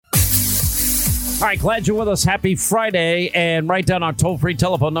All right, glad you're with us. Happy Friday. And write down our toll-free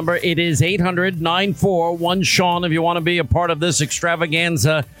telephone number. It is 800-941-SEAN if you want to be a part of this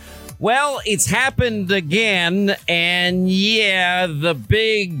extravaganza. Well, it's happened again. And yeah, the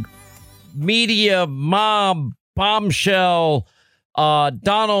big media mob bombshell,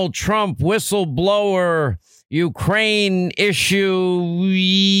 Donald Trump whistleblower, Ukraine issue.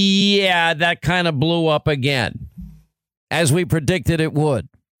 Yeah, that kind of blew up again, as we predicted it would.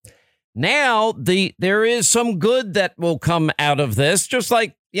 Now, there is some good that will come out of this, just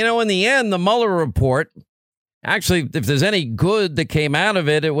like, in the end, the Mueller report. Actually, if there's any good that came out of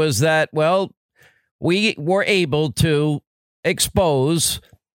it, it was that, well, we were able to expose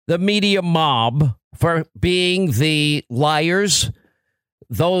the media mob for being the liars,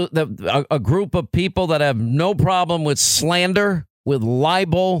 though a group of people that have no problem with slander, with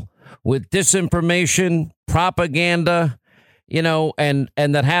libel, with disinformation, propaganda, and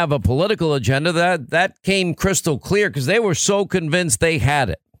that have a political agenda. That came crystal clear because they were so convinced they had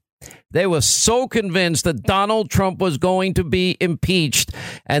it. They were so convinced that Donald Trump was going to be impeached,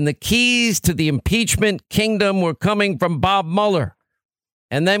 and the keys to the impeachment kingdom were coming from Bob Mueller.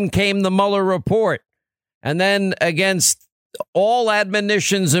 And then came the Mueller report. And then, against all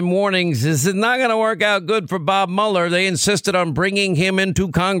admonitions and warnings, this is not going to work out good for Bob Mueller. They insisted on bringing him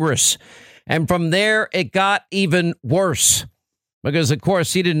into Congress. And from there, it got even worse. Because, of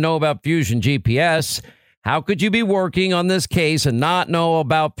course, he didn't know about Fusion GPS. How could you be working on this case and not know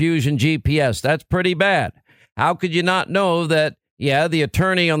about Fusion GPS? That's pretty bad. How could you not know that, the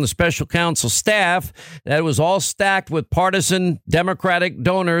attorney on the special counsel staff, that was all stacked with partisan Democratic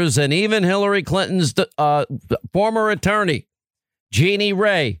donors, and even Hillary Clinton's former attorney, Jeannie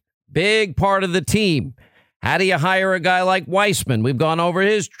Ray, big part of the team. How do you hire a guy like Weissman? We've gone over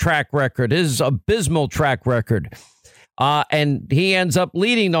his track record, his abysmal track record. And he ends up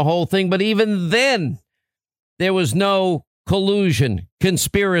leading the whole thing. But even then, there was no collusion,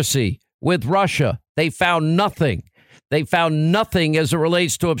 conspiracy with Russia. They found nothing. They found nothing as it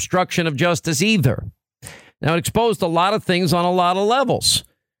relates to obstruction of justice either. Now, it exposed a lot of things on a lot of levels.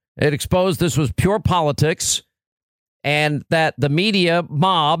 It exposed this was pure politics, and that the media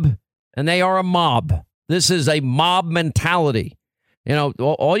mob, and they are a mob. This is a mob mentality.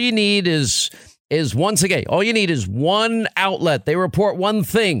 All you need is once again, all you need is one outlet. They report one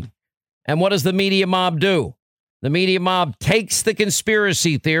thing. And what does the media mob do? The media mob takes the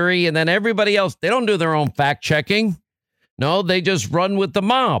conspiracy theory, and then everybody else, they don't do their own fact checking. No, they just run with the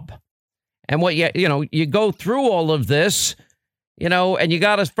mob. And what you go through all of this, and you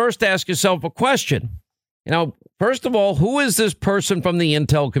got to first ask yourself a question. First of all, who is this person from the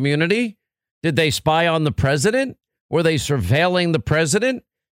intel community? Did they spy on the president? Were they surveilling the president?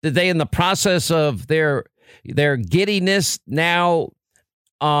 Did they, in the process of their giddiness, now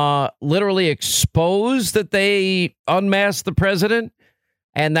literally expose that they unmasked the president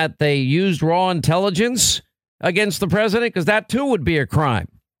and that they used raw intelligence against the president? Because that, too, would be a crime.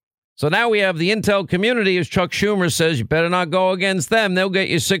 So now we have the intel community, as Chuck Schumer says, you better not go against them. They'll get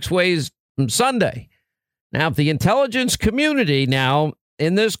you 6 ways from Sunday. Now, if the intelligence community now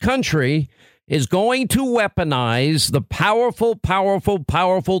in this country is going to weaponize the powerful, powerful,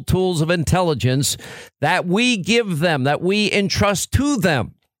 powerful tools of intelligence that we give them, that we entrust to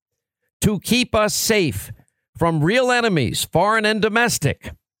them to keep us safe from real enemies, foreign and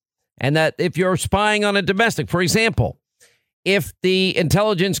domestic. And that if you're spying on a domestic, for example, if the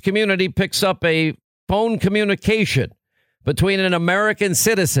intelligence community picks up a phone communication between an American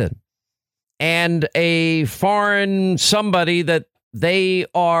citizen and a foreign somebody that they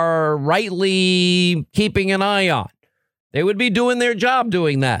are rightly keeping an eye on, they would be doing their job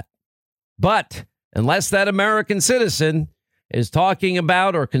doing that. But unless that American citizen is talking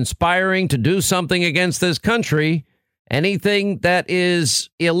about or conspiring to do something against this country, anything that is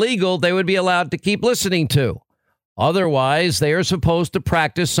illegal, they would be allowed to keep listening to. Otherwise, they are supposed to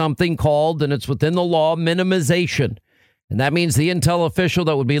practice something called, and it's within the law, minimization. And that means the intel official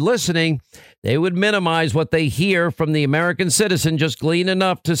that would be listening, they would minimize what they hear from the American citizen, just glean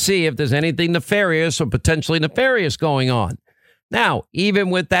enough to see if there's anything nefarious or potentially nefarious going on. Now, even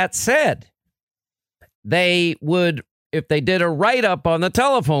with that said, they would, if they did a write-up on the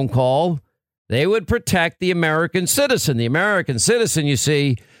telephone call, they would protect the American citizen. The American citizen, you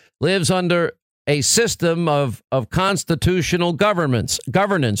see, lives under a system of constitutional governance.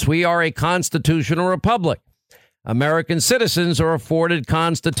 We are a constitutional republic. American citizens are afforded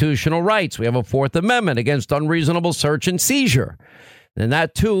constitutional rights. We have a Fourth Amendment against unreasonable search and seizure. And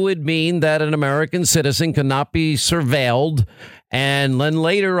that, too, would mean that an American citizen cannot be surveilled and then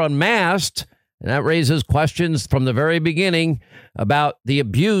later unmasked And that raises questions from the very beginning about the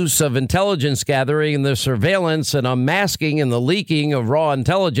abuse of intelligence gathering and the surveillance and unmasking and the leaking of raw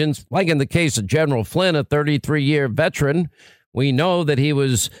intelligence, like in the case of General Flynn, a 33-year veteran. We know that he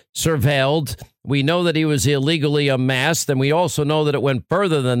was surveilled. We know that he was illegally unmasked. And we also know that it went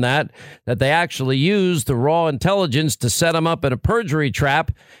further than that they actually used the raw intelligence to set him up in a perjury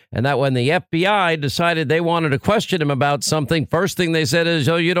trap. And that when the FBI decided they wanted to question him about something, first thing they said is,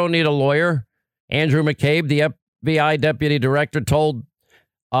 oh, you don't need a lawyer. Andrew McCabe, the FBI deputy director, told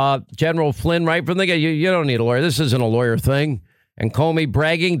General Flynn right from the get, you don't need a lawyer. This isn't a lawyer thing. And Comey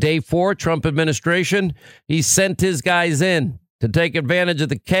bragging, day 4, Trump administration, he sent his guys in to take advantage of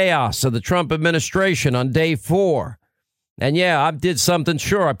the chaos of the Trump administration on day 4. And yeah, I did something.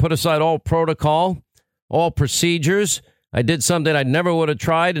 Sure, I put aside all protocol, all procedures. I did something I never would have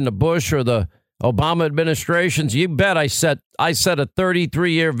tried in the Bush or the Obama administrations. You bet I set a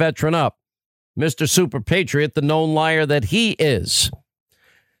 33-year veteran up. Mr. Super Patriot, the known liar that he is.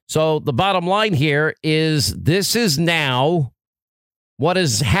 So the bottom line here is this is now what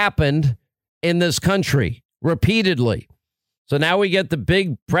has happened in this country repeatedly. So now we get the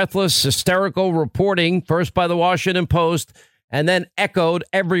big, breathless, hysterical reporting, first by the Washington Post, and then echoed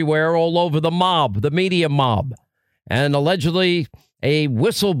everywhere all over the mob, the media mob, and allegedly a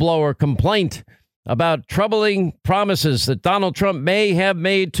whistleblower complaint about troubling promises that Donald Trump may have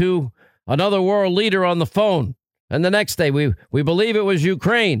made to another world leader on the phone. And the next day, we believe it was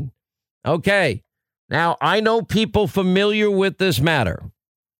Ukraine. Okay. Now, I know people familiar with this matter,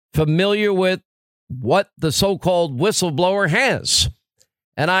 familiar with what the so-called whistleblower has.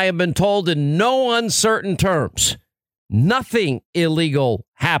 And I have been told in no uncertain terms, nothing illegal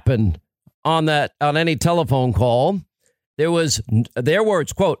happened on any telephone call. There was their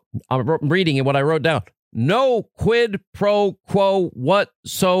words, quote, I'm reading it, what I wrote down. No quid pro quo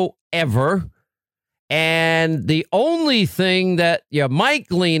whatsoever. And the only thing that you might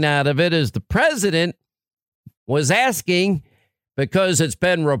glean out of it is the president was asking, because it's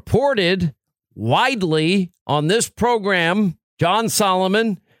been reported widely on this program, John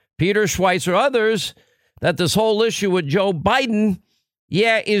Solomon, Peter Schweizer, others, that this whole issue with Joe Biden,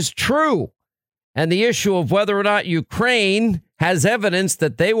 is true. And the issue of whether or not Ukraine has evidence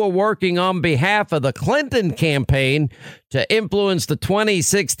that they were working on behalf of the Clinton campaign to influence the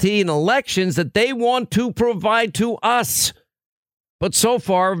 2016 elections that they want to provide to us, but so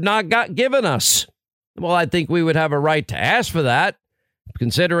far have not given us. Well, I think we would have a right to ask for that,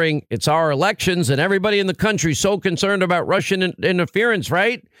 considering it's our elections and everybody in the country so concerned about Russian interference,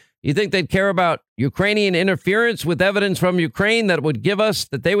 right? You think they'd care about Ukrainian interference with evidence from Ukraine that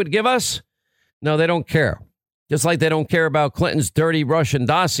they would give us? No, they don't care. Just like they don't care about Clinton's dirty Russian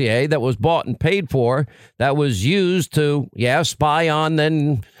dossier that was bought and paid for, that was used to, spy on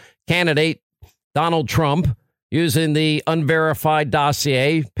then candidate Donald Trump, using the unverified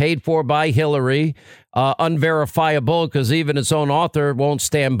dossier paid for by Hillary, unverifiable because even its own author won't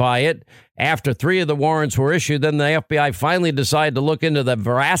stand by it. After 3 of the warrants were issued, then the FBI finally decided to look into the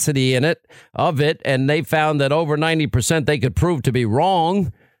veracity of it, and they found that over 90% they could prove to be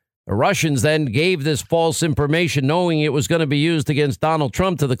wrong. The Russians then gave this false information knowing it was going to be used against Donald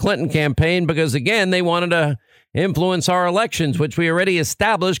Trump to the Clinton campaign because, again, they wanted to influence our elections, which we already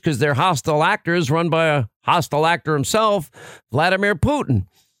established because they're hostile actors run by a hostile actor himself, Vladimir Putin.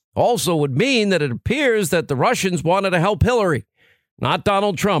 Also would mean that it appears that the Russians wanted to help Hillary, not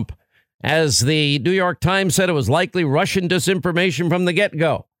Donald Trump. As the New York Times said, it was likely Russian disinformation from the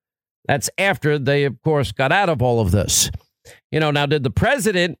get-go. That's after they, of course, got out of all of this. Now, did the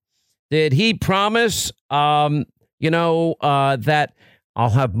president, did he promise, that I'll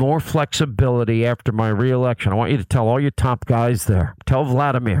have more flexibility after my reelection? I want you to tell all your top guys there. Tell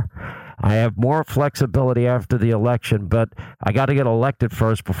Vladimir, I have more flexibility after the election, but I got to get elected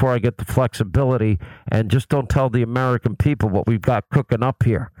first before I get the flexibility. And just don't tell the American people what we've got cooking up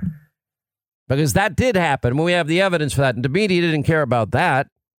here. Because that did happen. We have the evidence for that. And the media didn't care about that.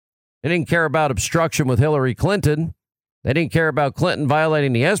 They didn't care about obstruction with Hillary Clinton. They didn't care about Clinton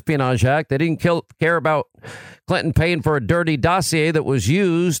violating the Espionage Act. They didn't care about Clinton paying for a dirty dossier that was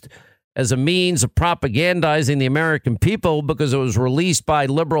used as a means of propagandizing the American people because it was released by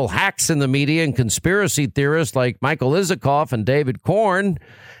liberal hacks in the media and conspiracy theorists like Michael Isikoff and David Corn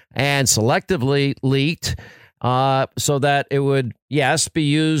and selectively leaked so that it would, be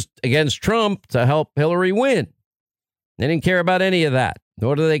used against Trump to help Hillary win. They didn't care about any of that.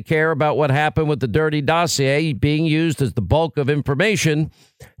 Nor do they care about what happened with the dirty dossier being used as the bulk of information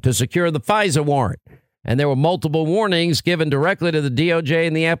to secure the FISA warrant. And there were multiple warnings given directly to the DOJ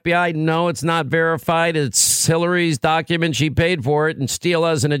and the FBI. No, it's not verified. It's release Hillary's documents. She paid for it, and Steele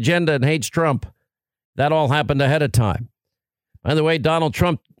has an agenda and hates Trump. That all happened ahead of time. By the way, Donald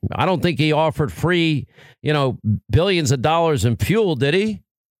Trump, I don't think he offered free, billions of dollars in fuel, did he?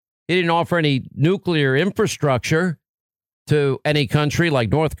 He didn't offer any nuclear infrastructure to any country like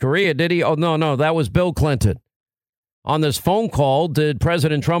North Korea, did he? Oh, no, that was Bill Clinton. On this phone call, did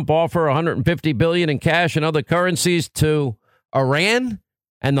President Trump offer $150 billion in cash and other currencies to Iran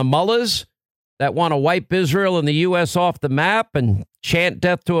and the mullahs that want to wipe Israel and the U.S. off the map and chant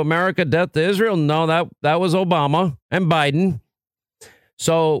death to America, death to Israel? No, that was Obama and Biden.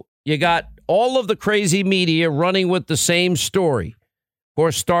 So you got all of the crazy media running with the same story. Of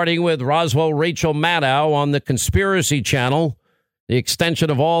course, starting with Roswell Rachel Maddow on the Conspiracy Channel, the extension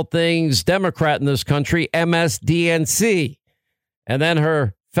of all things Democrat in this country, MSDNC. And then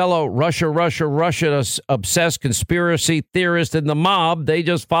her fellow Russia-obsessed conspiracy theorist in the mob, they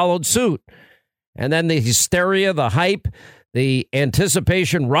just followed suit. And then the hysteria, the hype, the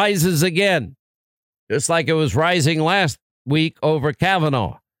anticipation rises again, just like it was rising last week over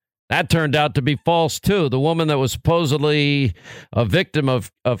Kavanaugh. That turned out to be false, too. The woman that was supposedly a victim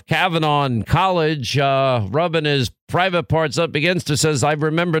of Kavanaugh in college, rubbing his private parts up against her, says, I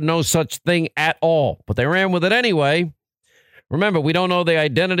remember no such thing at all. But they ran with it anyway. Remember, we don't know the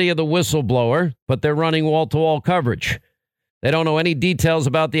identity of the whistleblower, but they're running wall-to-wall coverage. They don't know any details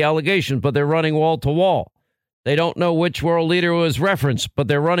about the allegations, but they're running wall-to-wall. They don't know which world leader was referenced, but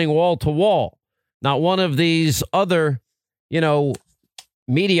they're running wall-to-wall. Not one of these other,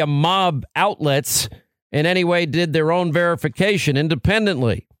 media mob outlets in any way did their own verification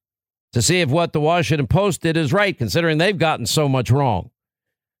independently to see if what the Washington Post did is right, considering they've gotten so much wrong.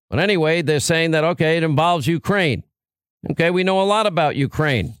 But anyway, they're saying that, okay, it involves Ukraine. Okay, we know a lot about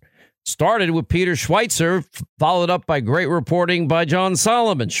Ukraine. Started with Peter Schweizer, followed up by great reporting by John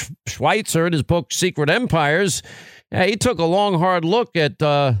Solomon. Schweizer, in his book Secret Empires, he took a long, hard look at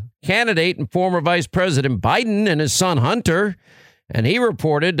candidate and former Vice President Biden and his son Hunter. And he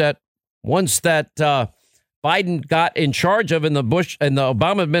reported that once that Biden got in charge of in the Bush and the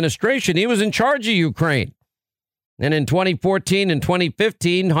Obama administration, he was in charge of Ukraine. And in 2014 and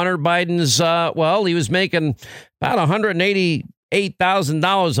 2015, Hunter Biden's, he was making about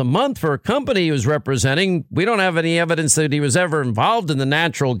 $188,000 a month for a company he was representing. We don't have any evidence that he was ever involved in the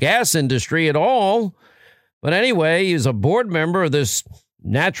natural gas industry at all. But anyway, he was a board member of this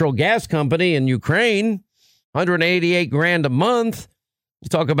natural gas company in Ukraine. $188,000 a month. You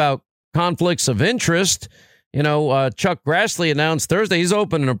talk about conflicts of interest. Chuck Grassley announced Thursday he's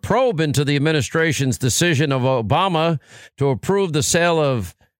opening a probe into the administration's decision of Obama to approve the sale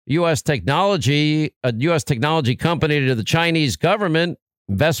of U.S. technology, a U.S. technology company to the Chinese government,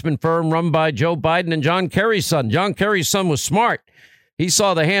 investment firm run by Joe Biden and John Kerry's son. John Kerry's son was smart. He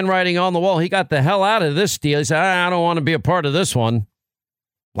saw the handwriting on the wall. He got the hell out of this deal. He said, I don't want to be a part of this one.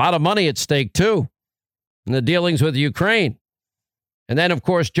 A lot of money at stake, too, in the dealings with Ukraine. And then, of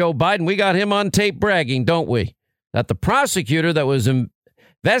course, Joe Biden, we got him on tape bragging, don't we? That the prosecutor that was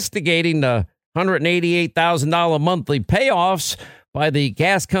investigating the $188,000 monthly payoffs by the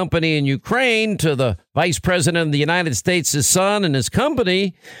gas company in Ukraine to the vice president of the United States, his son and his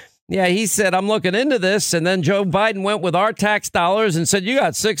company. Yeah, he said, I'm looking into this. And then Joe Biden went with our tax dollars and said, you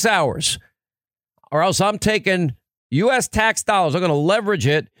got 6 hours or else I'm taking U.S. tax dollars. I'm going to leverage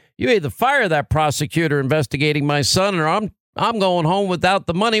it. You either fire that prosecutor investigating my son or I'm going home without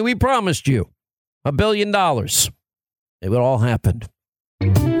the money we promised you. $1 billion. It would all happen.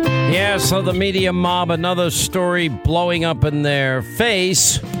 Yeah, so the media mob, another story blowing up in their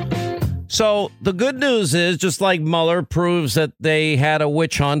face. So the good news is, just like Mueller proves that they had a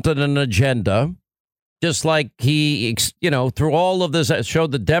witch hunt and an agenda, just like he, through all of this,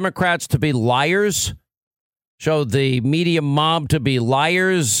 showed the Democrats to be liars, showed the media mob to be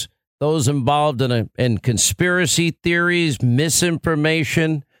liars, those involved in conspiracy theories,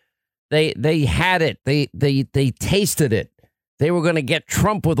 misinformation. They had it. They tasted it. They were going to get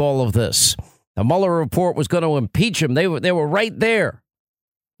Trump with all of this. The Mueller report was going to impeach him. They were right there.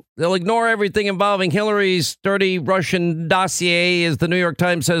 They'll ignore everything involving Hillary's dirty Russian dossier, as the New York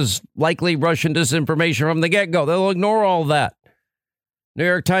Times says, likely Russian disinformation from the get-go. They'll ignore all that. New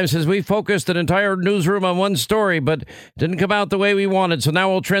York Times says, we focused an entire newsroom on one story, but it didn't come out the way we wanted. So now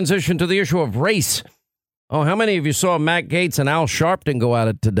we'll transition to the issue of race. Oh, how many of you saw Matt Gaetz and Al Sharpton go at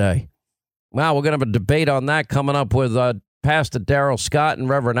it today? Wow, we're going to have a debate on that coming up with Pastor Darrell Scott and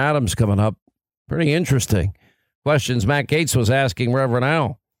Reverend Adams coming up. Pretty interesting questions Matt Gaetz was asking Reverend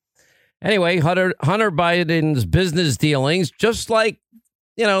Al. Anyway, Hunter Biden's business dealings, just like,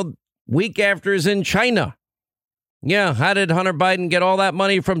 week after is in China. Yeah, how did Hunter Biden get all that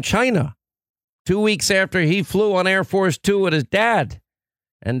money from China? 2 weeks after he flew on Air Force Two with his dad.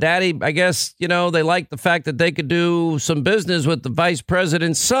 And Daddy, I guess, they liked the fact that they could do some business with the vice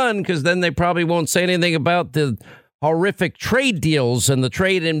president's son, because then they probably won't say anything about the horrific trade deals and the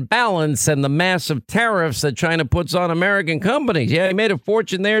trade imbalance and the massive tariffs that China puts on American companies. Yeah, he made a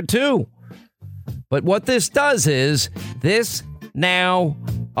fortune there, too. But what this does is this now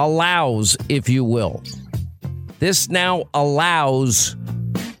allows, if you will, this now allows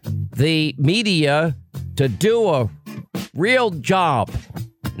the media to do a real job.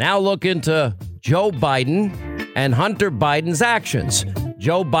 Now look into Joe Biden and Hunter Biden's actions.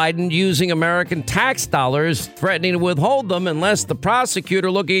 Joe Biden using American tax dollars, threatening to withhold them unless the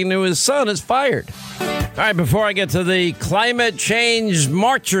prosecutor looking into his son is fired. All right, before I get to the climate change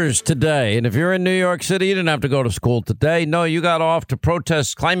marchers today, and if you're in New York City, you didn't have to go to school today. No, you got off to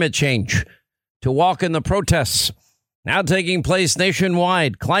protest climate change, to walk in the protests now taking place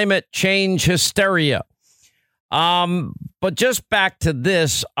nationwide. Climate change hysteria. But just back to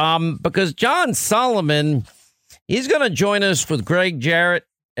this, because John Solomon, he's going to join us with Greg Jarrett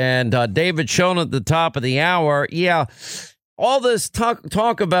and David Schoen at the top of the hour. Yeah, all this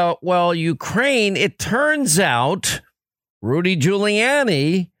talk about, Ukraine, it turns out Rudy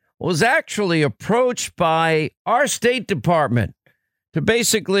Giuliani was actually approached by our State Department to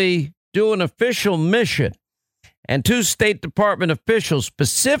basically do an official mission. And 2 State Department officials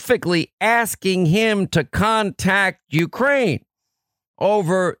specifically asking him to contact Ukraine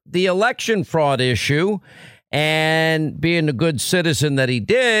over the election fraud issue. And being a good citizen that he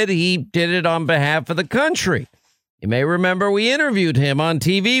did it on behalf of the country. You may remember we interviewed him on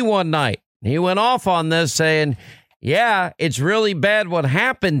TV one night. He went off on this saying, yeah, it's really bad what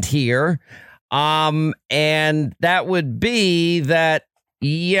happened here. And that would be that,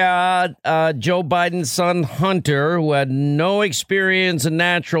 Joe Biden's son, Hunter, who had no experience in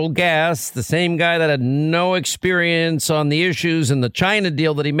natural gas, the same guy that had no experience on the issues in the China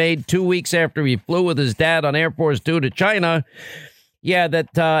deal that he made 2 weeks after he flew with his dad on Air Force Two to China. Yeah,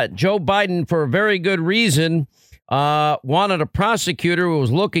 that Joe Biden, for a very good reason, wanted a prosecutor who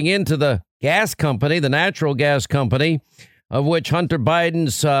was looking into the gas company, the natural gas company, of which Hunter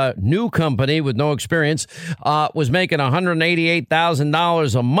Biden's new company with no experience was making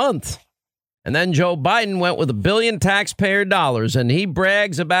 $188,000 a month. And then Joe Biden went with $1 billion taxpayer dollars, and he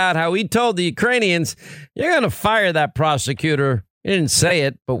brags about how he told the Ukrainians, you're going to fire that prosecutor. He didn't say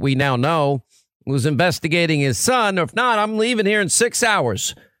it, but we now know he was investigating his son. If not, I'm leaving here in 6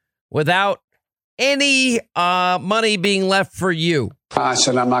 hours without any money being left for you. I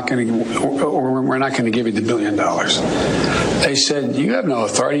said, we're not going to give you the $1 billion. They said, you have no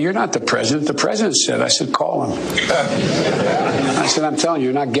authority. You're not the president. The president said, I said, call him. I said, I'm telling you,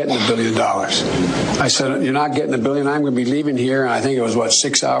 you're not getting $1 billion. I said, you're not getting $1 billion. I'm going to be leaving here. And I think it was,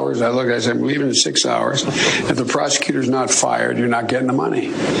 6 hours? I said, I'm leaving in 6 hours. If the prosecutor's not fired, you're not getting the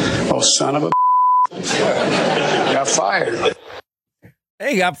money. Oh, son of a got fired.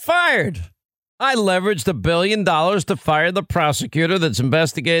 He got fired. I leveraged $1 billion to fire the prosecutor that's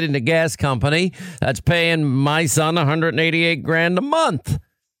investigating the gas company that's paying my son $188,000 a month.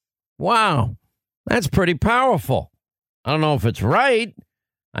 Wow, that's pretty powerful. I don't know if it's right.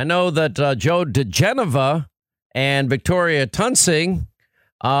 I know that Joe DeGeneva and Victoria Tunsing,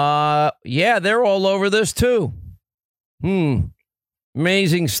 they're all over this too.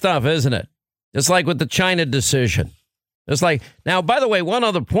 Amazing stuff, isn't it? Just like with the China decision. It's like, now, by the way, one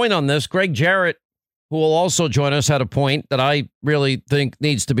other point on this, Greg Jarrett, who will also join us, had a point that I really think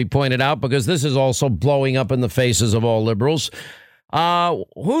needs to be pointed out, because this is also blowing up in the faces of all liberals.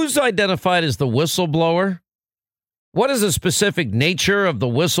 Who's identified as the whistleblower? What is the specific nature of the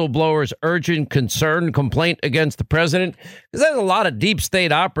whistleblower's urgent concern complaint against the president? Because there's a lot of deep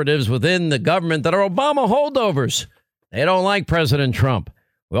state operatives within the government that are Obama holdovers. They don't like President Trump.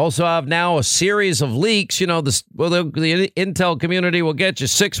 We also have now a series of leaks. The intel community will get you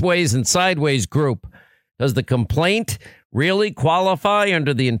 6 ways and sideways group. Does the complaint really qualify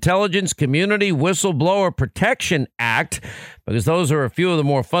under the Intelligence Community Whistleblower Protection Act? Because those are a few of the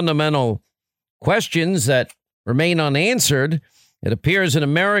more fundamental questions that remain unanswered. It appears an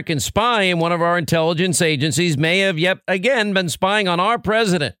American spy in one of our intelligence agencies may have yet again been spying on our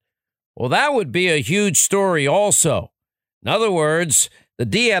president. Well, that would be a huge story also. In other words, the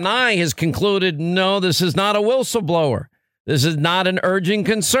DNI has concluded, no, this is not a whistleblower. This is not an urgent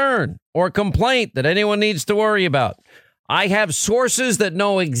concern or complaint that anyone needs to worry about. I have sources that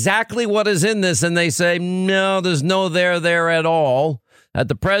know exactly what is in this, and they say, no, there's no there at all, that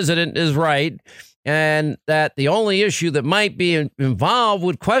the president is right, and that the only issue that might be involved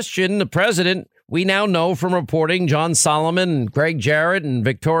would question the president we now know from reporting John Solomon and Greg Jarrett and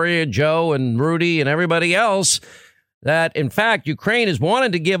Victoria, Joe and Rudy and everybody else that, in fact, Ukraine has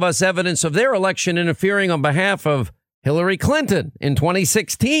wanted to give us evidence of their election interfering on behalf of Hillary Clinton in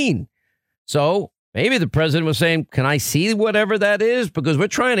 2016. So maybe the president was saying, can I see whatever that is? Because we're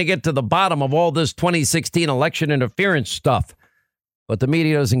trying to get to the bottom of all this 2016 election interference stuff. But the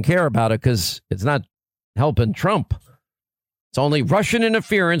media doesn't care about it because it's not helping Trump. It's only Russian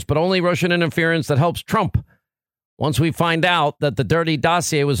interference, but only Russian interference that helps Trump. Once we find out that the dirty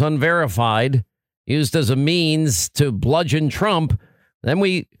dossier was unverified, used as a means to bludgeon Trump, then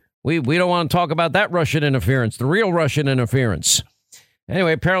we don't want to talk about that Russian interference, the real Russian interference.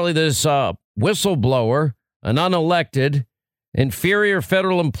 Anyway, apparently this whistleblower, an unelected, inferior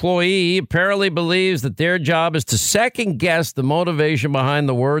federal employee, apparently believes that their job is to second guess the motivation behind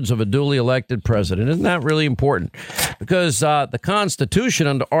the words of a duly elected president. Isn't that really important? Because the Constitution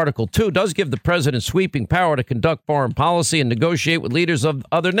under Article 2 does give the president sweeping power to conduct foreign policy and negotiate with leaders of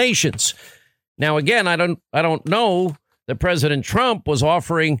other nations. Now, again, I don't know that President Trump was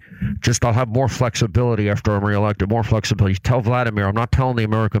offering, just I'll have more flexibility after I'm reelected, more flexibility. Tell Vladimir, I'm not telling the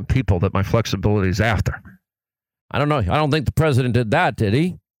American people that my flexibility is after. I don't know. I don't think the president did that, did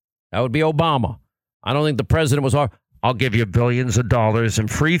he? That would be Obama. I don't think the president was, I'll give you billions of dollars in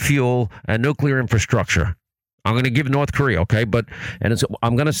free fuel and nuclear infrastructure. I'm going to give North Korea, okay?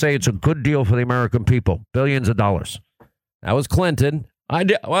 I'm going to say it's a good deal for the American people. Billions of dollars. That was Clinton. I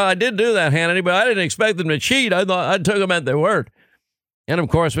did do that, Hannity, but I didn't expect them to cheat. I thought I took them at their word. And of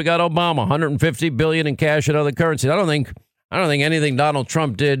course, we got Obama, $150 billion in cash and other currencies. I don't think anything Donald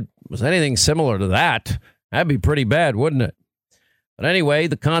Trump did was anything similar to that. That'd be pretty bad, wouldn't it? But anyway,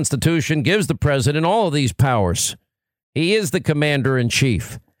 the Constitution gives the president all of these powers. He is the commander in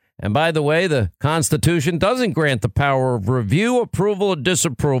chief. And by the way, the Constitution doesn't grant the power of review, approval, or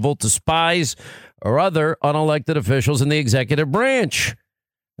disapproval to spies or other unelected officials in the executive branch.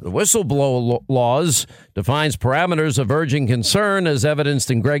 The whistleblower laws defines parameters of urgent concern, as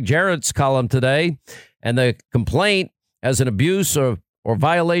evidenced in Greg Jarrett's column today, and the complaint as an abuse or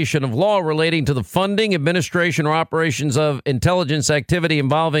violation of law relating to the funding, administration, or operations of intelligence activity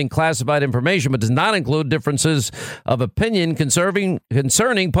involving classified information, but does not include differences of opinion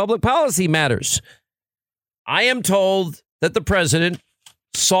concerning public policy matters. I am told that the president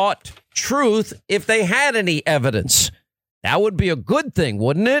sought truth if they had any evidence. That would be a good thing,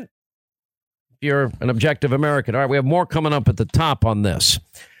 wouldn't it? If you're an objective American. All right, we have more coming up at the top on this.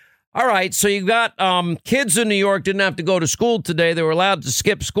 All right, so you got kids in New York didn't have to go to school today. They were allowed to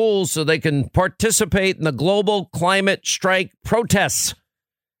skip school so they can participate in the global climate strike protests.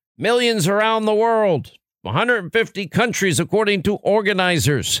 Millions around the world, 150 countries, according to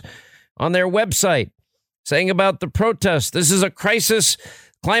organizers on their website, saying about the protests. This is a crisis.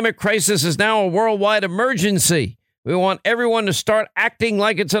 Climate crisis is now a worldwide emergency. We want everyone to start acting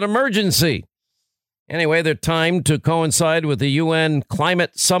like it's an emergency. Anyway, they're timed to coincide with the UN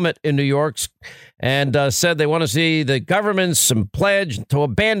Climate Summit in New York, and said they want to see the governments pledge to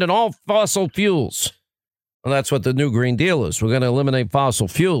abandon all fossil fuels. Well, that's what the new Green Deal is. We're going to eliminate fossil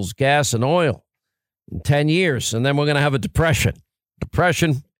fuels, gas and oil, in 10 years, and then we're going to have a depression.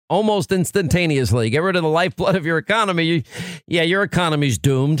 Depression almost instantaneously. Get rid of the lifeblood of your economy. Your economy's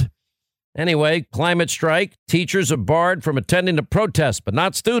doomed. Anyway, climate strike. Teachers are barred from attending the protest, but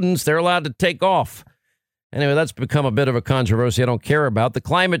not students. They're allowed to take off. Anyway, that's become a bit of a controversy I don't care about. The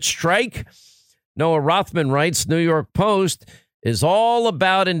climate strike, Noah Rothman writes, New York Post, is all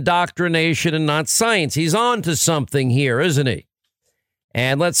about indoctrination and not science. He's on to something here, isn't he?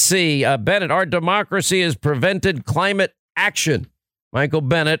 And let's see, Bennett, our democracy has prevented climate action. Michael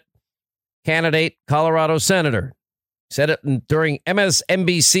Bennett, candidate, Colorado senator, said it during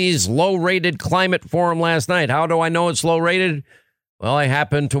MSNBC's low-rated climate forum last night. How do I know it's low-rated? Well, I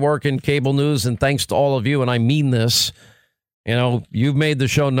happen to work in cable news, and thanks to all of you, and I mean this, you've made the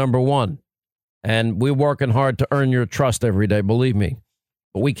show number one, and we're working hard to earn your trust every day, believe me.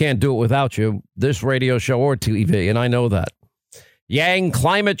 But we can't do it without you, this radio show or TV, and I know that. Yang,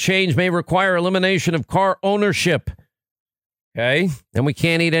 climate change may require elimination of car ownership. Okay, and we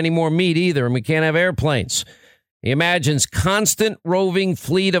can't eat any more meat either, and we can't have airplanes. He imagines constant roving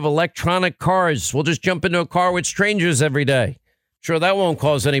fleet of electronic cars. We'll just jump into a car with strangers every day. Sure, that won't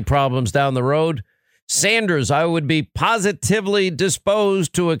cause any problems down the road. Sanders, I would be positively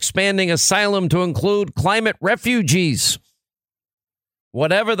disposed to expanding asylum to include climate refugees.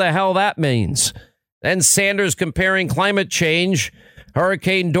 Whatever the hell that means. Then Sanders comparing climate change,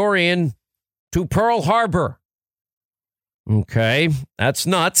 Hurricane Dorian, to Pearl Harbor. Okay, that's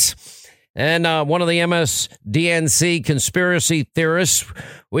nuts. And one of the MSDNC conspiracy theorists,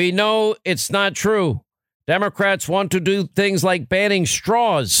 we know it's not true. Democrats want to do things like banning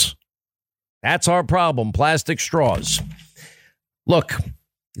straws. That's our problem, plastic straws. Look,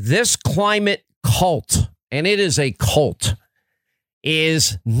 this climate cult, and it is a cult,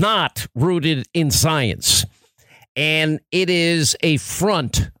 is not rooted in science. And it is a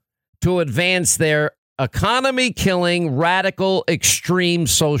front to advance their economy-killing, radical, extreme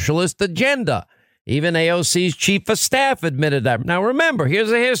socialist agenda. Even AOC's chief of staff admitted that. Now, remember,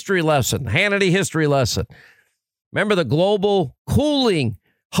 here's a history lesson, Hannity history lesson. Remember the global cooling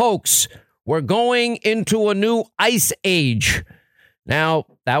hoax? We're going into a new ice age. Now,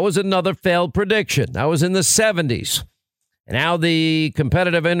 that was another failed prediction. That was in the 70s. Now the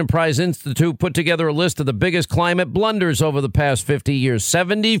Competitive Enterprise Institute put together a list of the biggest climate blunders over the past 50 years.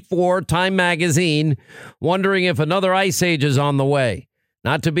 74, Time magazine, wondering if another ice age is on the way.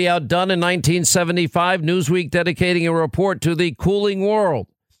 Not to be outdone, in 1975, Newsweek dedicating a report to the cooling world.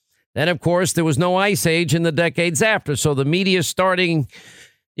 Then, of course, there was no ice age in the decades after. So the media started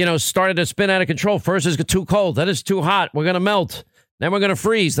to spin out of control. First, it's too cold. Then it's too hot. We're going to melt. Then we're going to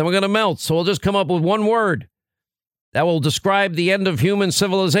freeze. Then we're going to melt. So we'll just come up with one word that will describe the end of human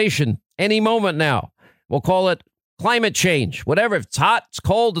civilization any moment now. We'll call it climate change. Whatever. If it's hot, it's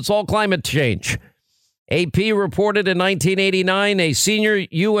cold, it's all climate change. AP reported in 1989, a senior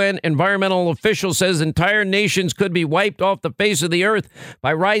UN environmental official says entire nations could be wiped off the face of the earth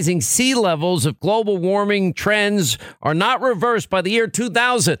by rising sea levels if global warming trends are not reversed by the year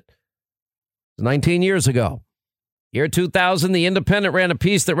 2000. 19 years ago. Year 2000, The Independent ran a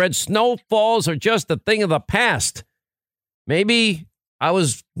piece that read, "Snowfalls are just a thing of the past." Maybe I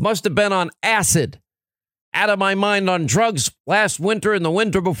must have been on acid, out of my mind on drugs last winter and the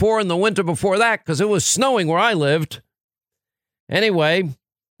winter before and the winter before that, because it was snowing where I lived. Anyway,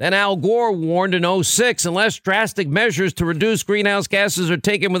 then Al Gore warned in 2006, unless drastic measures to reduce greenhouse gases are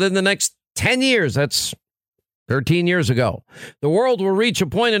taken within the next 10 years, that's 13 years ago, the world will reach a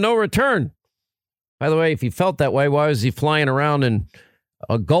point of no return. By the way, if he felt that way, why was he flying around in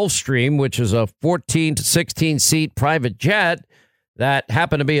a Gulfstream, which is a 14 to 16 seat private jet that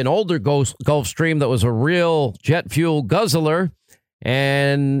happened to be an older Gulfstream that was a real jet fuel guzzler?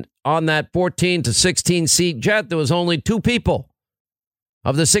 And on that 14 to 16 seat jet, there was only 2 people.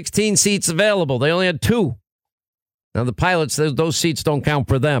 Of the 16 seats available, they only had 2. Now, the pilots, those seats don't count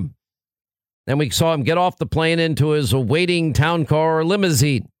for them. Then we saw him get off the plane into his waiting town car or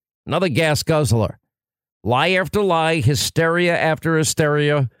limousine. Another gas guzzler. Lie after lie, hysteria after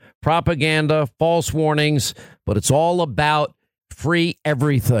hysteria, propaganda, false warnings, but it's all about free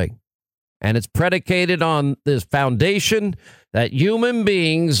everything. And it's predicated on this foundation that human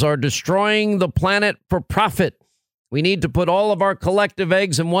beings are destroying the planet for profit. We need to put all of our collective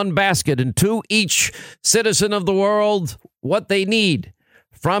eggs in one basket, and to each citizen of the world what they need.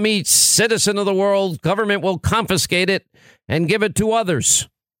 From each citizen of the world, government will confiscate it and give it to others.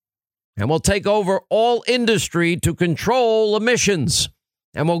 And we'll take over all industry to control emissions.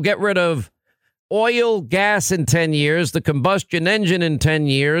 And we'll get rid of oil, gas in 10 years, the combustion engine in 10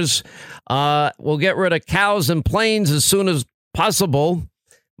 years. We'll get rid of cows and planes as soon as possible.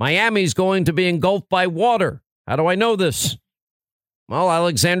 Miami's going to be engulfed by water. How do I know this? Well,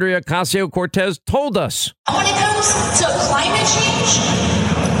 Alexandria Ocasio-Cortez told us. When it comes to climate change,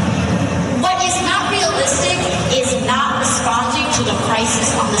 what is not realistic is not responding to the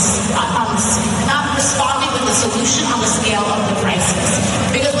crisis not responding with the solution on the scale of the crisis.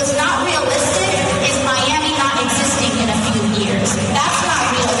 Because what's not realistic is Miami not existing in a few years. That's not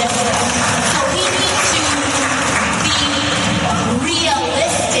realistic. So we need to be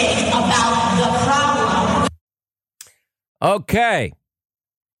realistic about the problem. Okay.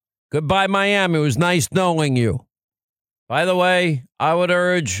 Goodbye, Miami. It was nice knowing you. By the way, I would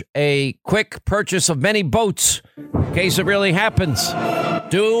urge a quick purchase of many boats in case it really happens.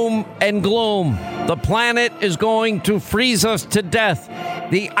 Doom and gloom. The planet is going to freeze us to death.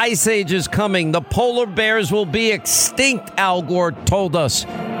 The ice age is coming. The polar bears will be extinct, Al Gore told us.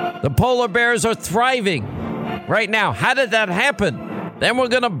 The polar bears are thriving right now. How did that happen? Then we're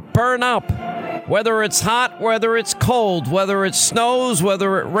going to burn up. Whether it's hot, whether it's cold, whether it snows,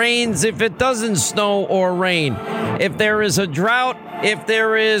 whether it rains, if it doesn't snow or rain, if there is a drought, if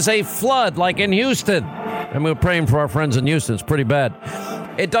there is a flood like in Houston. And we're praying for our friends in Houston. It's pretty bad.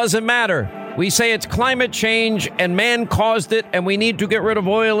 It doesn't matter. We say it's climate change and man caused it, and we need to get rid of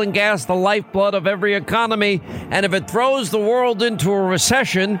oil and gas, the lifeblood of every economy. And if it throws the world into a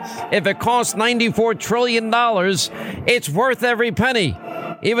recession, if it costs $94 trillion, it's worth every penny.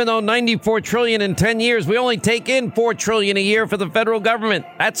 Even though $94 trillion in 10 years, we only take in $4 trillion a year for the federal government.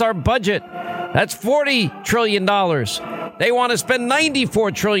 That's our budget. That's $40 trillion. They want to spend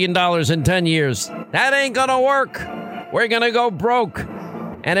 $94 trillion in 10 years. That ain't going to work. We're going to go broke.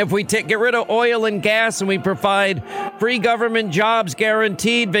 And if we get rid of oil and gas and we provide free government jobs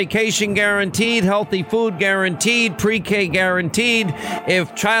guaranteed, vacation guaranteed, healthy food guaranteed, pre-K guaranteed,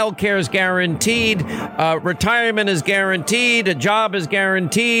 if childcare is guaranteed, retirement is guaranteed, a job is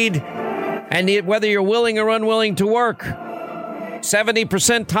guaranteed, and whether you're willing or unwilling to work.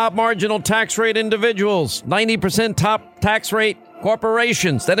 70% top marginal tax rate individuals, 90% top tax rate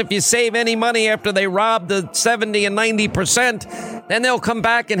corporations. That if you save any money after they rob the 70 and 90%, then they'll come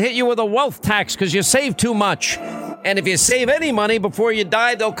back and hit you with a wealth tax because you saved too much. And if you save any money before you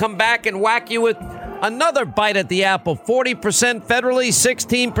die, they'll come back and whack you with another bite at the apple. 40% federally,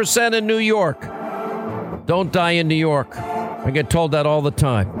 16% in New York. Don't die in New York. I get told that all the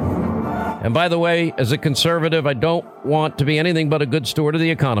time. And by the way, as a conservative, I don't want to be anything but a good steward of the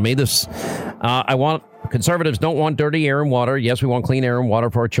economy. Conservatives don't want dirty air and water. Yes, we want clean air and water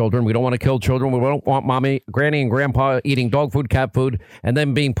for our children. We don't want to kill children. We don't want mommy, granny, and grandpa eating dog food, cat food, and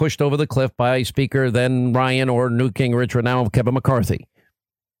then being pushed over the cliff by Speaker, then Ryan, or Newt Gingrich, or now Kevin McCarthy.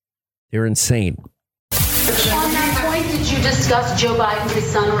 They're insane. On that point, did you discuss Joe Biden, his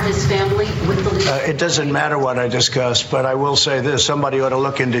son, or his family with the leader? It doesn't matter what I discuss, but I will say this. Somebody ought to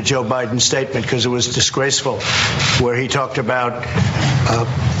look into Joe Biden's statement because it was disgraceful, where he talked about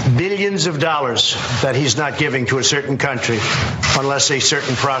billions of dollars that he's not giving to a certain country unless a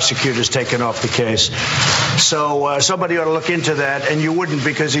certain prosecutor is taken off the case. So somebody ought to look into that, and you wouldn't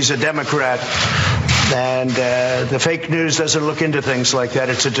because he's a Democrat. And the fake news doesn't look into things like that.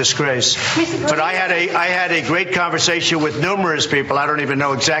 It's a disgrace. But I had a great conversation with numerous people. I don't even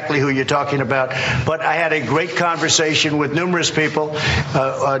know exactly who you're talking about, but I had a great conversation with numerous people,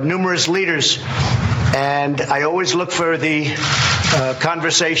 numerous leaders. And I always look for the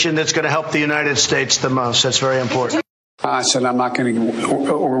conversation that's going to help the United States the most. That's very important. I said, we're not going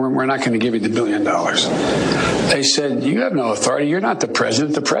to give you the $1 billion. They said, you have no authority. You're not the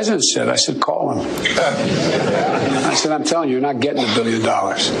president. The president said, I said, call him. I said, I'm telling you, you're not getting the $1 billion.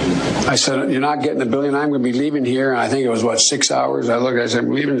 I said, you're not getting the $1 billion. I'm going to be leaving here. And I think it was, 6 hours? I said,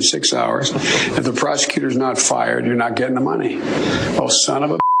 I'm leaving in 6 hours. If the prosecutor's not fired, you're not getting the money. Oh, son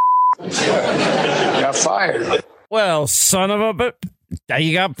of a got fired. Well, son of a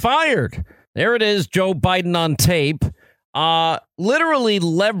you got fired. There it is, Joe Biden on tape. Literally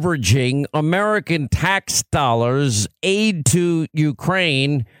leveraging American tax dollars, aid to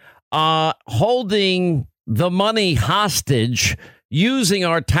Ukraine, holding the money hostage, using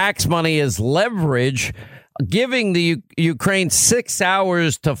our tax money as leverage, giving the Ukraine 6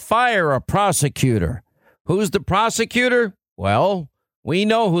 hours to fire a prosecutor. Who's the prosecutor? Well, we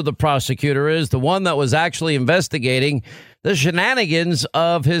know who the prosecutor is, the one that was actually investigating the shenanigans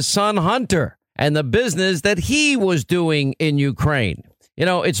of his son Hunter and the business that he was doing in Ukraine. You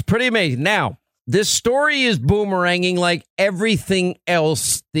know, it's pretty amazing. Now, this story is boomeranging like everything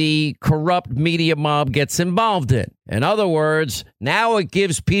else the corrupt media mob gets involved in. In other words, now it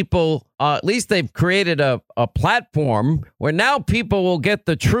gives people, at least they've created a platform where now people will get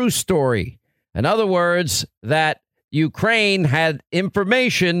the true story. In other words, that Ukraine had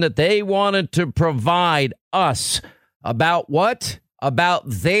information that they wanted to provide us about what? About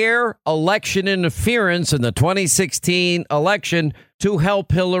their election interference in the 2016 election to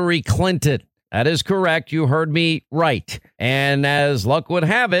help Hillary Clinton. That is correct. You heard me right. And as luck would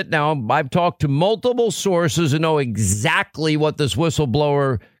have it, now I've talked to multiple sources who know exactly what this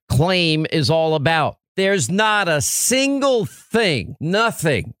whistleblower claim is all about. There's not a single thing,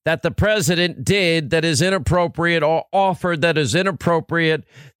 nothing that the president did that is inappropriate or offered that is inappropriate.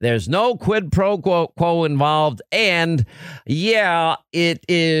 There's no quid pro quo involved. And yeah, it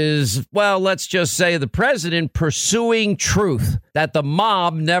is, well, let's just say the president pursuing truth that the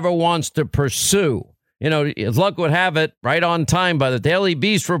mob never wants to pursue. You know, as luck would have it, right on time by the Daily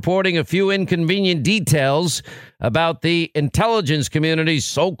Beast reporting a few inconvenient details about the intelligence community's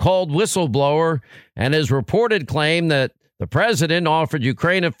so-called whistleblower and his reported claim that the president offered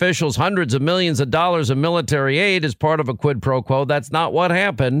Ukraine officials hundreds of millions of dollars of military aid as part of a quid pro quo. That's not what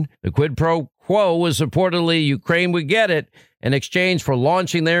happened. The quid pro quo was reportedly Ukraine would get it in exchange for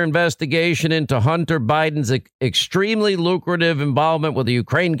launching their investigation into Hunter Biden's extremely lucrative involvement with the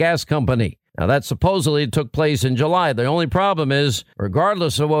Ukraine gas company. Now, that supposedly took place in July. The only problem is,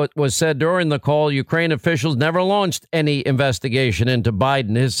 regardless of what was said during the call, Ukraine officials never launched any investigation into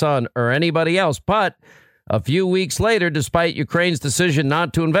Biden, his son, or anybody else. But a few weeks later, despite Ukraine's decision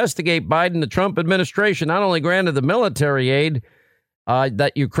not to investigate Biden, the Trump administration not only granted the military aid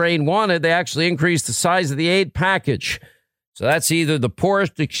that Ukraine wanted, they actually increased the size of the aid package. So that's either the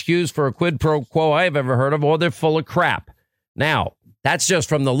poorest excuse for a quid pro quo I've ever heard of, or they're full of crap. Now, that's just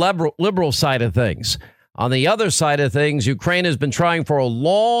from the liberal side of things. On the other side of things, Ukraine has been trying for a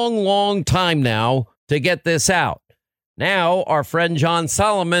long, long time now to get this out. Now, our friend John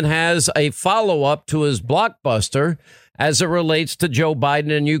Solomon has a follow-up to his blockbuster as it relates to Joe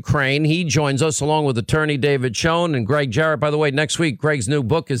Biden and Ukraine. He joins us along with attorney David Schoen and Greg Jarrett. By the way, next week, Greg's new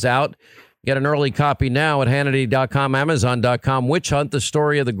book is out. Get an early copy now at Hannity.com, Amazon.com. Witch Hunt, the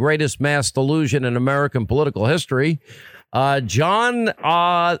story of the greatest mass delusion in American political history. John,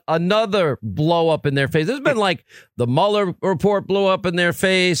 another blow up in their face. There's been like the Mueller report blew up in their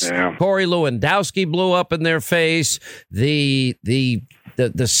face. Yeah. Corey Lewandowski blew up in their face. The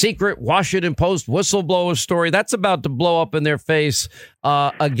secret Washington Post whistleblower story, that's about to blow up in their face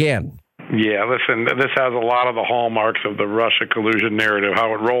again. Yeah, listen, this has a lot of the hallmarks of the Russia collusion narrative,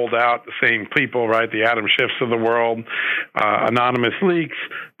 how it rolled out, the same people, right, the Adam Schiffs of the world, anonymous leaks,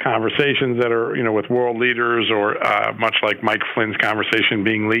 conversations that are, with world leaders, or much like Mike Flynn's conversation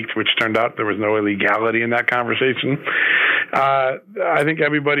being leaked, which turned out there was no illegality in that conversation. I think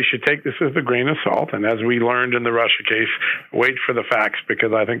everybody should take this with a grain of salt. And as we learned in the Russia case, wait for the facts,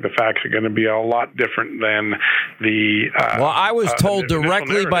 because I think the facts are going to be a lot different than the... well, I was told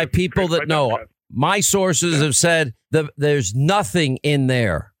directly by people that know. My sources have said that there's nothing in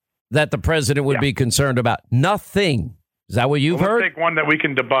there that the president would be concerned about. Nothing. Is that what you've heard? Let's take one that we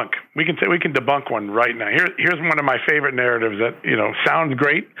can debunk. We can debunk one right now. Here's one of my favorite narratives that sounds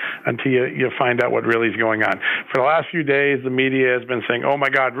great until you find out what really is going on. For the last few days, the media has been saying, "Oh my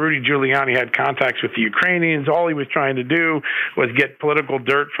God, Rudy Giuliani had contacts with the Ukrainians. All he was trying to do was get political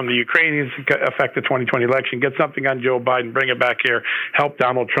dirt from the Ukrainians to affect the 2020 election, get something on Joe Biden, bring it back here, help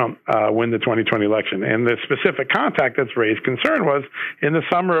Donald Trump win the 2020 election." And the specific contact that's raised concern was in the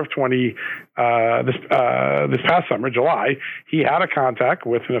summer of this past summer, July. He had a contact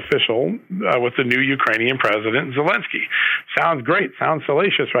with an official with the new Ukrainian president, Zelensky. Sounds great. Sounds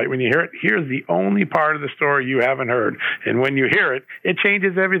salacious, right? When you hear it, here's the only part of the story you haven't heard. And when you hear it, it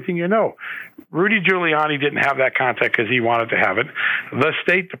changes everything you know. Rudy Giuliani didn't have that contact because he wanted to have it. The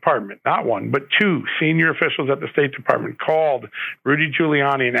State Department, not one, but two senior officials at the State Department called Rudy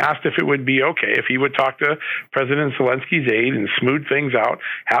Giuliani and asked if it would be okay if he would talk to President Zelensky's aide and smooth things out,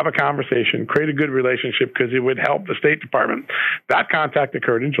 have a conversation, create a good relationship, because it would help the State Department. That contact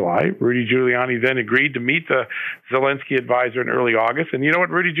occurred in July. Rudy Giuliani then agreed to meet the Zelensky advisor in early August. And you know what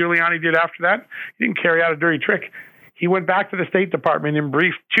Rudy Giuliani did after that? He didn't carry out a dirty trick. He went back to the State Department and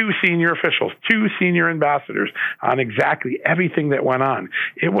briefed two senior officials, two senior ambassadors, on exactly everything that went on.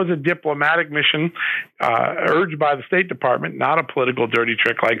 It was a diplomatic mission urged by the State Department, not a political dirty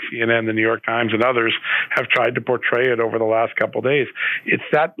trick like CNN, the New York Times, and others have tried to portray it over the last couple of days. It's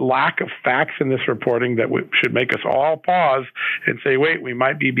that lack of facts in this reporting that should make us all pause and say, wait, we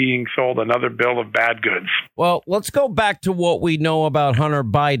might be being sold another bill of bad goods. Well, let's go back to what we know about Hunter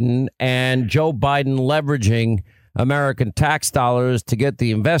Biden and Joe Biden leveraging American tax dollars to get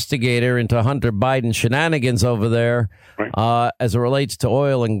the investigator into Hunter Biden shenanigans over there, as it relates to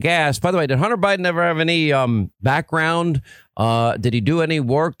oil and gas. By the way, did Hunter Biden ever have any background? Did he do any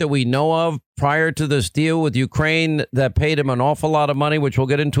work that we know of prior to this deal with Ukraine that paid him an awful lot of money, which we'll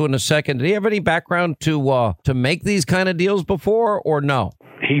get into in a second? Did he have any background to make these kind of deals before, or no?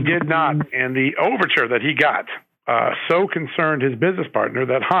 He did not. And the overture that he got so concerned his business partner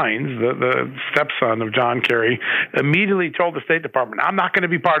that Heinz, the stepson of John Kerry, immediately told the State Department, "I'm not going to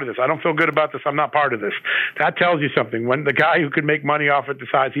be part of this. I don't feel good about this. I'm not part of this." That tells you something. When the guy who could make money off it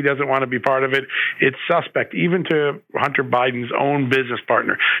decides he doesn't want to be part of it, it's suspect, even to Hunter Biden's own business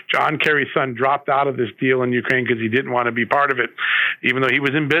partner. John Kerry's son dropped out of this deal in Ukraine because he didn't want to be part of it, even though he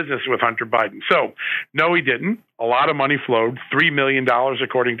was in business with Hunter Biden. So, no, he didn't. A lot of money flowed, $3 million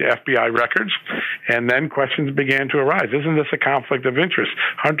according to FBI records, and then questions began to arise. Isn't this a conflict of interest?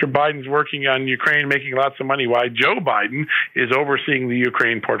 Hunter Biden's working on Ukraine, making lots of money, while Joe Biden is overseeing the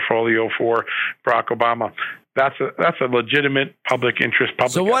Ukraine portfolio for Barack Obama. That's a legitimate public interest.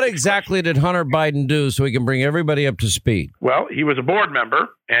 So what exactly did Hunter Biden do so we can bring everybody up to speed? Well, he was a board member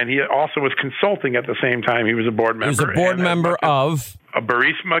And he also was consulting at the same time. He was a board member. He was a board member of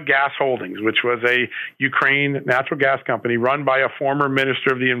Burisma Gas Holdings, which was a Ukraine natural gas company run by a former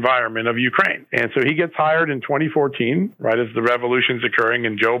minister of the environment of Ukraine. And so he gets hired in 2014, right as the revolution's occurring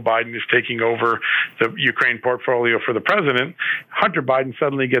and Joe Biden is taking over the Ukraine portfolio for the president. Hunter Biden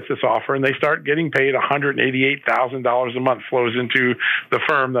suddenly gets this offer, and they start getting paid $188,000 a month flows into the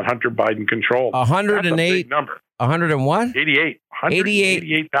firm that Hunter Biden controlled. 108 That's a big number. 100 and what?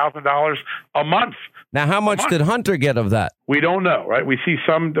 $188,000 a month. Now, how much did Hunter get of that? We don't know, right? We see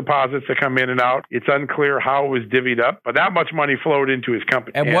some deposits that come in and out. It's unclear how it was divvied up, but that much money flowed into his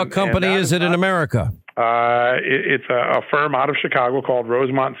company. And what company is it in America? It's a firm out of Chicago called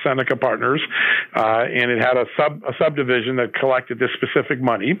Rosemont Seneca Partners, and it had a subdivision that collected this specific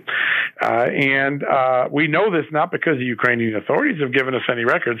money. And we know this not because the Ukrainian authorities have given us any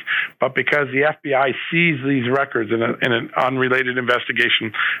records, but because the FBI seized these records in an unrelated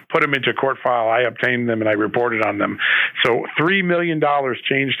investigation, put them into a court file. I obtained them and I reported on them. So $3 million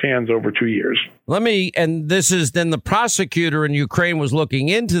changed hands over 2 years. And this is then the prosecutor in Ukraine was looking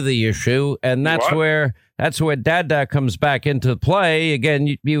into the issue, and that's where Dada comes back into play.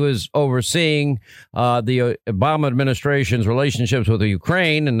 Again, he was overseeing the Obama administration's relationships with the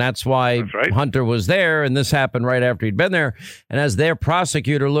Ukraine, and that's why Hunter was there, and this happened right after he'd been there. And as their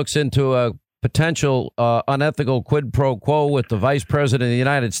prosecutor looks into a potential unethical quid pro quo with the vice president of the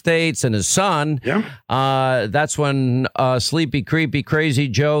United States and his son. That's when sleepy, creepy, crazy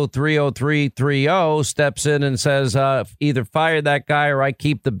Joe 30330 steps in and says, either fire that guy or I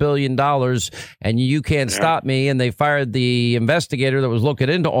keep the $1 billion and you can't stop me. And they fired the investigator that was looking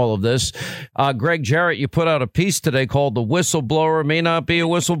into all of this. Greg Jarrett, you put out a piece today called The Whistleblower May Not Be a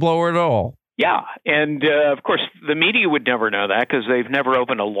Whistleblower at All. Yeah, and of course, the media would never know that because they've never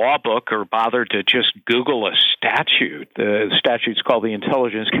opened a law book or bothered to just Google a statute. The statute's called the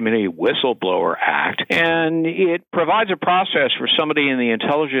Intelligence Community Whistleblower Act, and it provides a process for somebody in the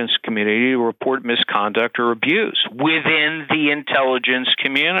intelligence community to report misconduct or abuse within the intelligence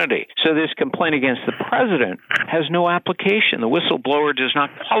community. So this complaint against the president has no application. The whistleblower does not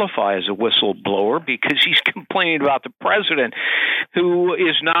qualify as a whistleblower because he's complaining about the president, who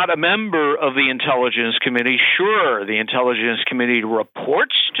is not a member of the Intelligence Committee. Sure, the Intelligence Committee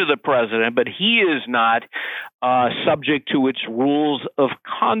reports to the president, but he is not subject to its rules of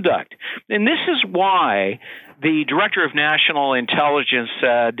conduct. And this is why the Director of National Intelligence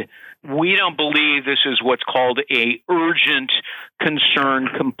said, we don't believe this is what's called a urgent concern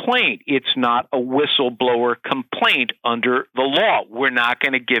complaint. It's not a whistleblower complaint under the law. We're not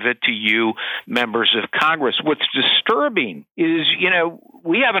going to give it to you, members of Congress. What's disturbing is,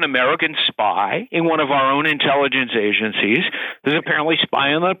 we have an American spy in one of our own intelligence agencies who's apparently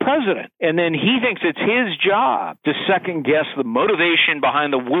spying on the president. And then he thinks it's his job to second guess the motivation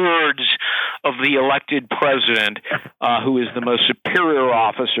behind the words of the elected president, who is the most superior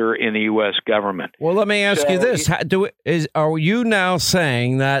officer in the U.S. government. Well, let me ask you this. Are you now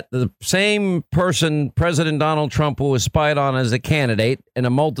saying that the same person, President Donald Trump, who was spied on as a candidate in a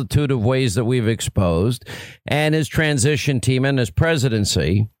multitude of ways that we've exposed, and his transition team and his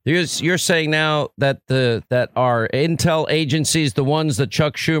presidency, you're saying now that that our intel agencies, the ones that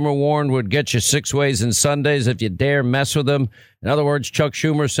Chuck Schumer warned would get you 6 ways and Sundays if you dare mess with them? In other words, Chuck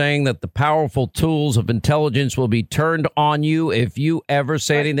Schumer saying that the powerful tools of intelligence will be turned on you if you ever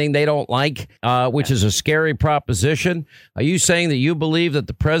say anything they don't like, which is a scary proposition. Are you saying that you believe that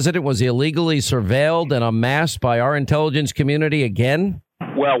the president was illegally surveilled and amassed by our intelligence community again?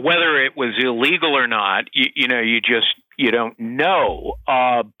 Well, whether it was illegal or not, you don't know.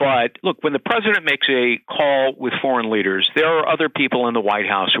 But look, when the president makes a call with foreign leaders, there are other people in the White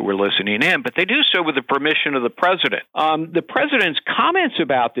House who are listening in, but they do so with the permission of the president. The president's comments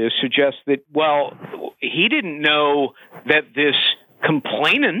about this suggest that, well, he didn't know that this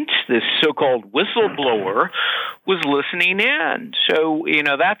complainant, this so-called whistleblower, was listening in. So,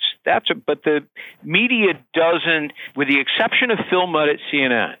 but the media doesn't, with the exception of Phil Mudd at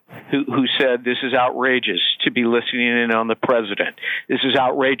CNN, who said this is outrageous to be listening in on the president. This is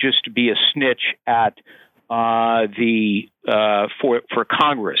outrageous to be a snitch at for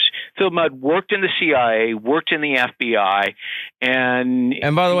Congress. Phil Mudd worked in the CIA, worked in the FBI, and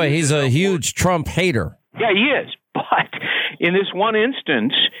by the way, he's a huge Trump hater. Yeah, he is. But in this one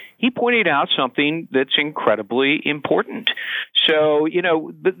instance, he pointed out something that's incredibly important. So,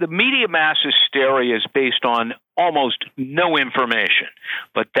 the media mass hysteria is based on almost no information.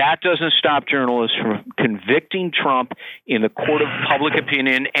 But that doesn't stop journalists from convicting Trump in the court of public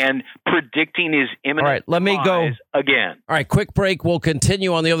opinion and predicting his imminent All right, let me go again. All right, quick break. We'll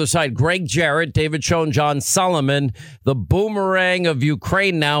continue on the other side. Greg Jarrett, David Schoen, John Solomon, the boomerang of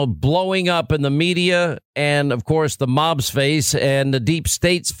Ukraine now blowing up in the media and, of course, the mob's face and the deep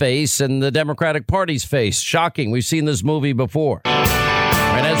state's face and the Democratic Party's face. Shocking. We've seen this movie before.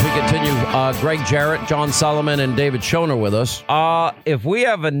 And as we continue, Greg Jarrett, John Solomon, and David Schoen are with us. If we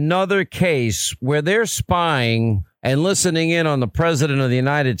have another case where they're spying and listening in on the president of the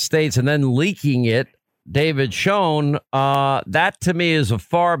United States and then leaking it, David Schoen, that to me is a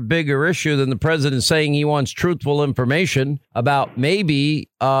far bigger issue than the president saying he wants truthful information about maybe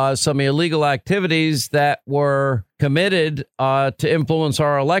some illegal activities that were committed to influence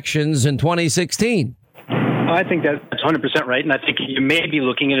our elections in 2016. I think that's 100% right. And I think you may be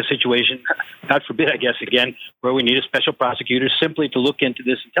looking at a situation, God forbid, I guess, again, where we need a special prosecutor simply to look into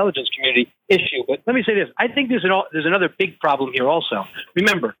this intelligence community issue. But let me say this. I think there's another big problem here also.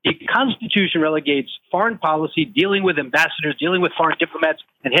 Remember, the Constitution relegates foreign policy, dealing with ambassadors, dealing with foreign diplomats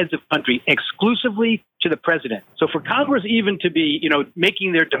and heads of country exclusively to the president. So for Congress even to be,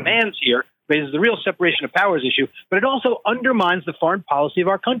 making their demands here raises the real separation of powers issue, but it also undermines the foreign policy of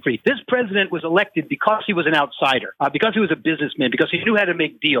our country. This president was elected because he was an outsider, because he was a businessman, because he knew how to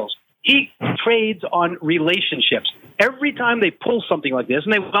make deals. He trades on relationships. Every time they pull something like this,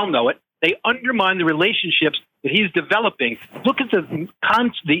 and they well know it, they undermine the relationships that he's developing. Look at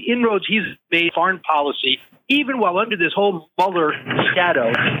the inroads he's made in foreign policy, even while under this whole Mueller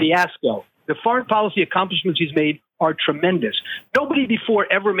shadow fiasco. The foreign policy accomplishments he's made are tremendous. Nobody before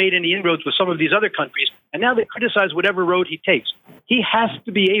ever made any inroads with some of these other countries, and now they criticize whatever road he takes. He has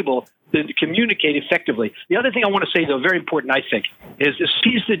to be able to communicate effectively. The other thing I want to say, though, very important, I think, is this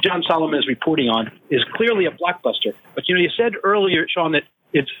piece that John Solomon is reporting on is clearly a blockbuster. But, you said earlier, Sean, that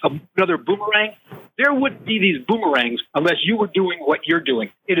it's another boomerang. There wouldn't be these boomerangs unless you were doing what you're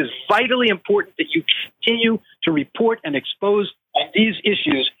doing. It is vitally important that you continue to report and expose on these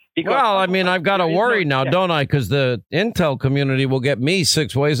issues. Well, I mean, I've got to worry now, don't I? Because the intel community will get me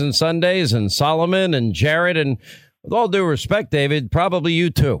 6 ways and Sundays and Solomon and Jarrett. And with all due respect, David, probably you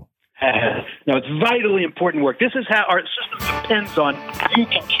too. No, it's vitally important work. This is how our system depends on you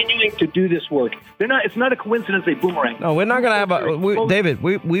continuing to do this work. It's not a coincidence they boomerang. No, we're not going to have David,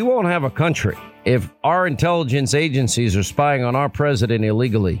 we won't have a country if our intelligence agencies are spying on our president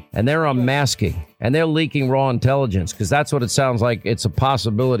illegally and they're unmasking and they're leaking raw intelligence, because that's what it sounds like. It's a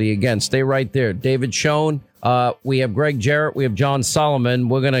possibility. Again, stay right there. David Schoen, we have Greg Jarrett, we have John Solomon.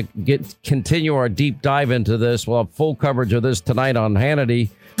 We're going to continue our deep dive into this. We'll have full coverage of this tonight on Hannity.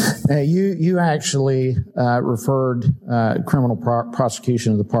 You actually referred criminal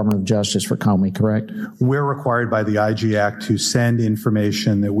prosecution to the Department of Justice for Comey, correct? We're required by the IG Act to send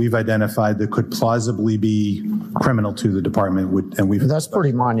information that we've identified that could plausibly be criminal to the department. And that's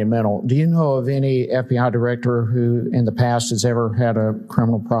pretty monumental. Do you know of any FBI director who in the past has ever had a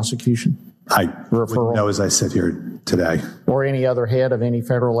criminal prosecution? I wouldn't know as I sit here today. Or any other head of any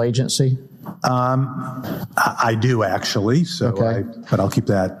federal agency? I do actually, but I'll keep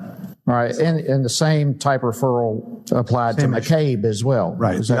that. All right, and the same type referral applied to McCabe as well.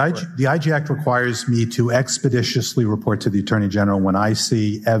 Right. The IG Act requires me to expeditiously report to the Attorney General when I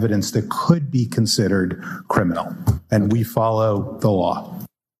see evidence that could be considered criminal, and we follow the law.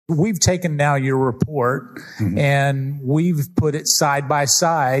 We've taken now your report and we've put it side by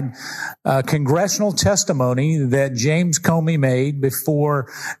side, congressional testimony that James Comey made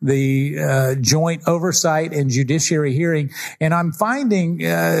before the Joint Oversight and Judiciary hearing. And I'm finding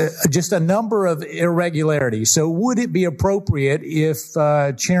just a number of irregularities. So would it be appropriate if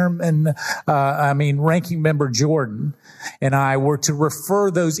Ranking Member Jordan and I were to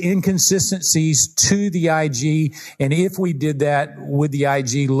refer those inconsistencies to the IG? And if we did that, would the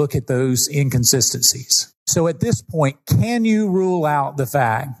IG look at those inconsistencies? So at this point, can you rule out the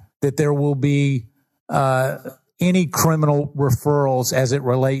fact that there will be any criminal referrals as it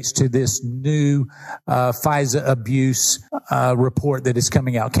relates to this new FISA abuse report that is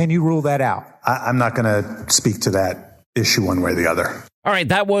coming out? Can you rule that out? I'm not going to speak to that issue one way or the other. All right,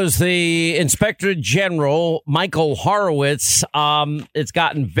 that was the Inspector General, Michael Horowitz. It's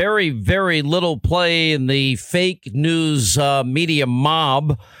gotten very, very little play in the fake news media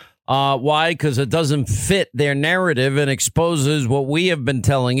mob. Why? Because it doesn't fit their narrative and exposes what we have been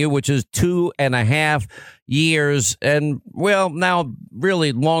telling you, which is 2.5 years and, well, now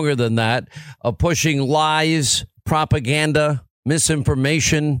really longer than that, of pushing lies, propaganda,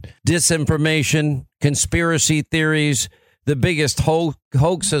 misinformation, disinformation, conspiracy theories, the biggest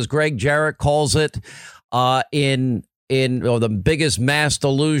hoax, as Greg Jarrett calls it, or the biggest mass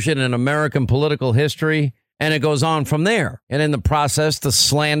delusion in American political history. And it goes on from there. And in the process, the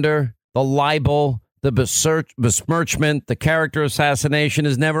slander, the libel, the besmirchment, the character assassination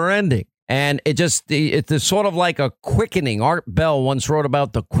is never ending. And it's sort of like a quickening. Art Bell once wrote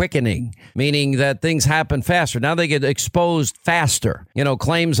about the quickening, meaning that things happen faster. Now they get exposed faster.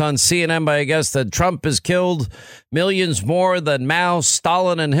 Claims on CNN by, I guess, that Trump has killed millions more than Mao,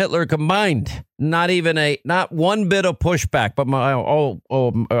 Stalin, and Hitler combined. Not one bit of pushback. But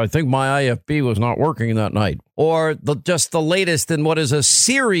I think my IFB was not working that night. Or just the latest in what is a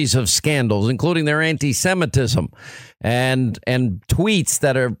series of scandals, including their anti-Semitism and tweets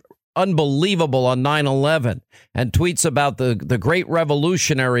that are unbelievable on 9/11 and tweets about the great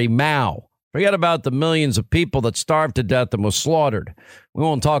revolutionary Mao. Forget about the millions of people that starved to death and was slaughtered. We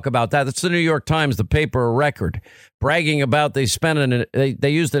won't talk about that. It's the New York Times, the paper of record, bragging about they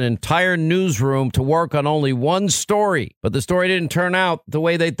used an entire newsroom to work on only one story, but the story didn't turn out the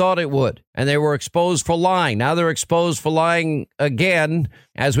way they thought it would, and they were exposed for lying. Now they're exposed for lying again,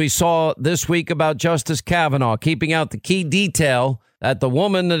 as we saw this week about Justice Kavanaugh, keeping out the key detail that the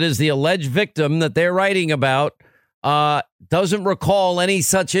woman that is the alleged victim that they're writing about doesn't recall any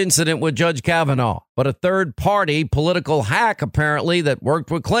such incident with Judge Kavanaugh. But a third party political hack, apparently, that worked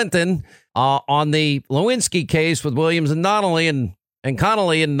with Clinton on the Lewinsky case with Williams and Donnelly and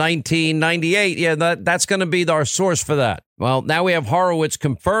Connolly in 1998. Yeah, that's going to be our source for that. Well, now we have Horowitz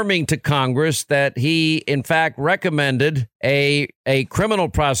confirming to Congress that he, in fact, recommended a criminal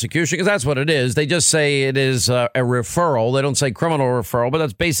prosecution, because that's what it is. They just say it is a referral. They don't say criminal referral, but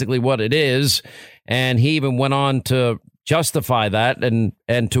that's basically what it is. And he even went on to justify that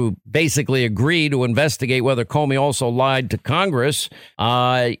and to basically agree to investigate whether Comey also lied to Congress.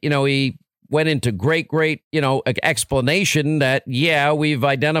 He went into great, explanation that, we've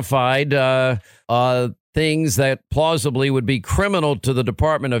identified things that plausibly would be criminal to the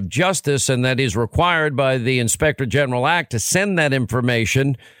Department of Justice, and that is required by the Inspector General Act to send that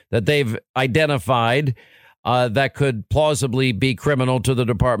information that they've identified that could plausibly be criminal to the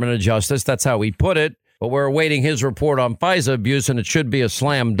Department of Justice. That's how he put it. But we're awaiting his report on FISA abuse, and it should be a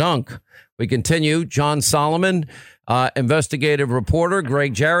slam dunk. We continue. John Solomon, investigative reporter.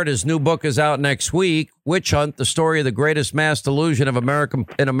 Greg Jarrett, his new book is out next week. Witch Hunt, the story of the greatest mass delusion of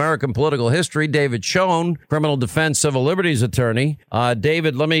American political history. David Schoen, criminal defense civil liberties attorney.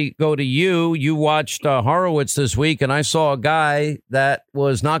 David, let me go to you. You watched Horowitz this week, and I saw a guy that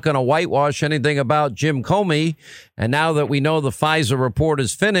was not going to whitewash anything about Jim Comey. And now that we know the FISA report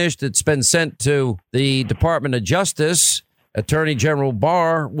is finished, it's been sent to the Department of Justice. Attorney General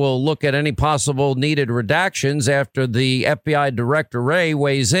Barr will look at any possible needed redactions after the FBI Director Wray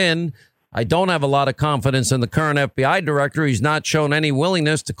weighs in. I don't have a lot of confidence in the current FBI director. He's not shown any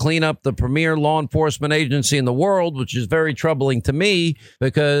willingness to clean up the premier law enforcement agency in the world, which is very troubling to me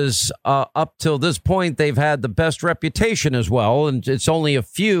because up till this point, they've had the best reputation as well. And it's only a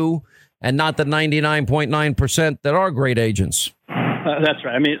few and not the 99.9% that are great agents. That's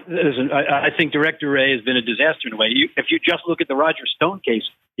right. I mean, listen, I think Director Wray has been a disaster in a way. If you just look at the Roger Stone case,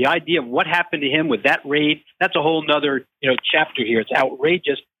 the idea of what happened to him with that raid, that's a whole nother chapter here. It's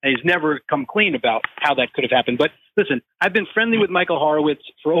outrageous, and he's never come clean about how that could have happened. But listen, I've been friendly with Michael Horowitz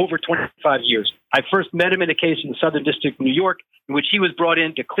for over 25 years. I first met him in a case in the Southern District of New York in which he was brought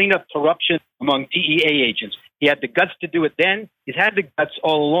in to clean up corruption among DEA agents. He had the guts to do it then. He's had the guts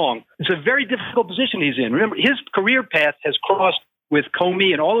all along. It's a very difficult position he's in. Remember, his career path has crossed with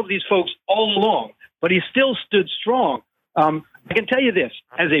Comey and all of these folks all along, but he still stood strong. I can tell you this,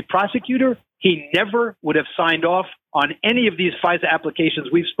 as a prosecutor, he never would have signed off on any of these FISA applications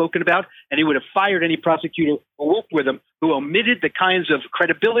we've spoken about, and he would have fired any prosecutor who worked with him who omitted the kinds of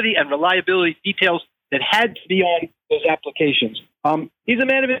credibility and reliability details that had to be on those applications. He's a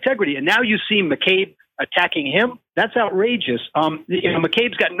man of integrity, and now you see McCabe attacking him. That's outrageous.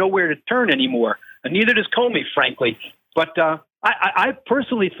 McCabe's got nowhere to turn anymore, and neither does Comey, frankly. But I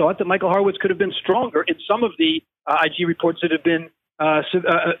personally thought that Michael Horowitz could have been stronger in some of the IG reports that have been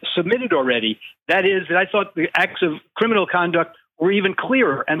submitted already. That is, that I thought the acts of criminal conduct were even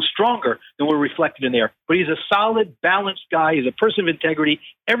clearer and stronger than were reflected in there. But he's a solid, balanced guy. He's a person of integrity.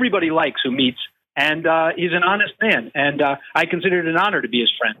 Everybody likes who meets. And he's an honest man. And I consider it an honor to be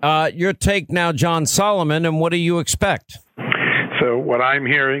his friend. Your take now, John Solomon, and what do you expect? So what I'm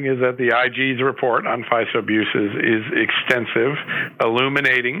hearing is that the IG's report on FISA abuses is extensive,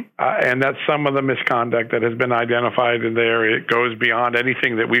 illuminating, and that some of the misconduct that has been identified in there, it goes beyond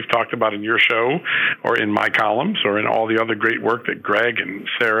anything that we've talked about in your show or in my columns or in all the other great work that Greg and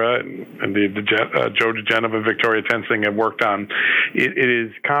Sarah and Joe DeGenova and Victoria Tensing have worked on. It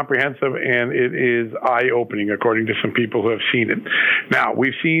is comprehensive and it is eye-opening, according to some people who have seen it. Now,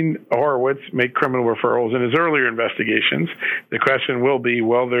 we've seen Horowitz make criminal referrals in his earlier investigations. The question will be,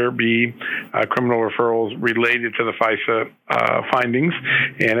 will there be criminal referrals related to the FISA findings?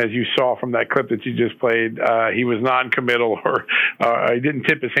 And as you saw from that clip that you just played, he was non-committal or he didn't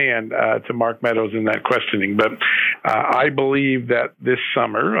tip his hand to Mark Meadows in that questioning. But I believe that this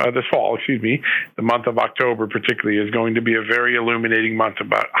fall, the month of October particularly, is going to be a very illuminating month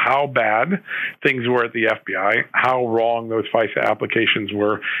about how bad things were at the FBI, how wrong those FISA applications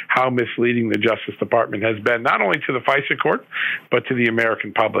were, how misleading the Justice Department has been, not only to the FISA court, but to the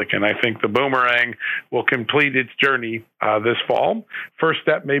American public. And I think the boomerang will complete its journey this fall. First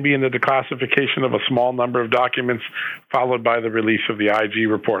step may be in the declassification of a small number of documents, followed by the release of the IG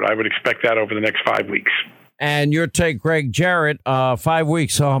report. I would expect that over the next 5 weeks. And your take, Greg Jarrett, 5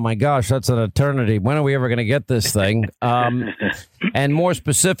 weeks. Oh, my gosh, that's an eternity. When are we ever going to get this thing? And more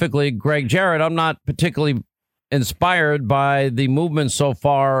specifically, Greg Jarrett, I'm not particularly inspired by the movement so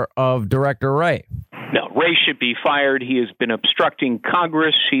far of Director Wray. No, Wray should be fired. He has been obstructing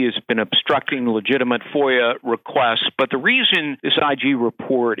Congress. He has been obstructing legitimate FOIA requests. But the reason this IG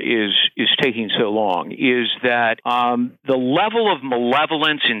report is taking so long is that the level of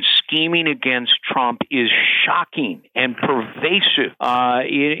malevolence and scheming against Trump is shocking and pervasive.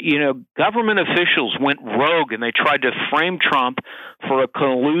 Government officials went rogue and they tried to frame Trump for a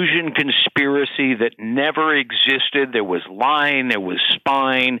collusion conspiracy that never existed. There was lying. There was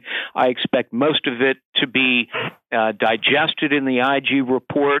spying. I expect most of it to be digested in the IG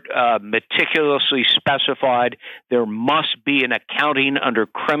report, meticulously specified. There must be an accounting under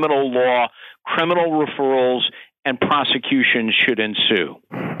criminal law, criminal referrals, and prosecution should ensue.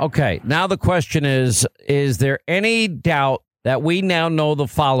 Okay, now the question is there any doubt that we now know the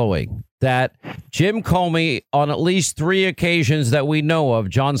following? That Jim Comey, on at least 3 occasions that we know of,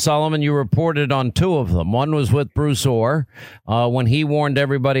 John Solomon, you reported on 2 of them. One was with Bruce Orr when he warned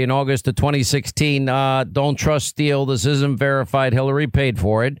everybody in August of 2016, don't trust Steele. This isn't verified. Hillary paid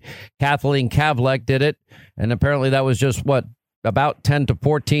for it. Kathleen Kavlek did it. And apparently that was just about 10 to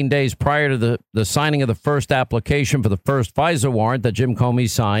 14 days prior to the signing of the first application for the first FISA warrant that Jim Comey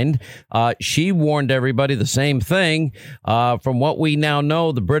signed. She warned everybody the same thing. From what we now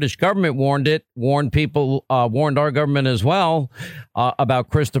know, the British government warned our government as well about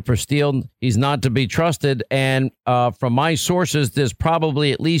Christopher Steele. He's not to be trusted. And from my sources, there's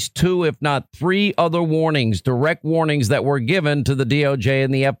probably at least 2, if not 3 other warnings, direct warnings that were given to the DOJ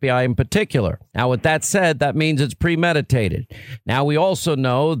and the FBI in particular. Now, with that said, that means it's premeditated. Now, we also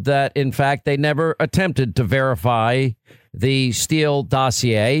know that, in fact, they never attempted to verify the Steele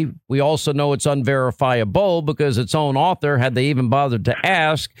dossier. We also know it's unverifiable because its own author, had they even bothered to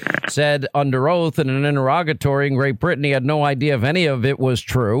ask, said under oath in an interrogatory in Great Britain he had no idea if any of it was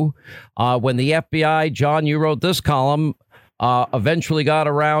true. When the FBI, John, you wrote this column, eventually got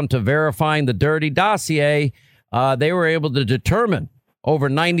around to verifying the dirty dossier, they were able to determine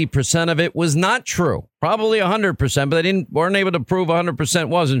over 90% of it was not true. Probably 100%, but they weren't able to prove 100%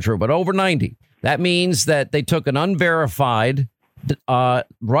 wasn't true, but over 90. That means that they took an unverified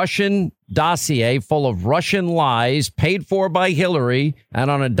Russian dossier full of Russian lies paid for by Hillary, and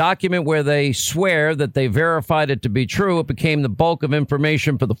on a document where they swear that they verified it to be true, it became the bulk of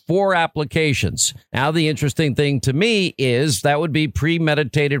information for the 4 applications. Now, the interesting thing to me is that would be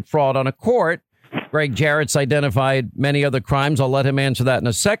premeditated fraud on a court. Greg Jarrett's identified many other crimes. I'll let him answer that in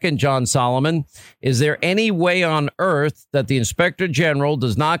a second, John Solomon. Is there any way on earth that the Inspector General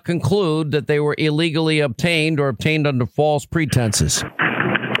does not conclude that they were illegally obtained or obtained under false pretenses?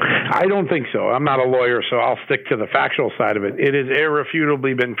 I don't think so. I'm not a lawyer, so I'll stick to the factual side of it. It has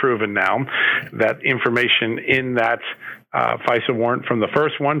irrefutably been proven now that information in that FISA warrant from the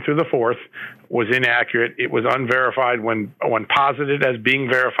first one through the 4th was inaccurate. It was unverified when posited as being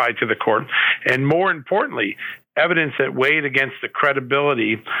verified to the court. And more importantly, evidence that weighed against the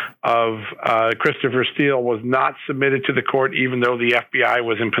credibility of Christopher Steele was not submitted to the court, even though the FBI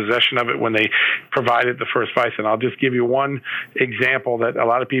was in possession of it when they provided the first FISA. And I'll just give you one example that a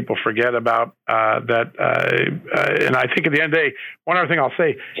lot of people forget about and I think at the end of the day, one other thing I'll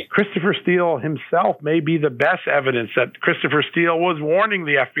say, Christopher Steele himself may be the best evidence that Christopher Steele was warning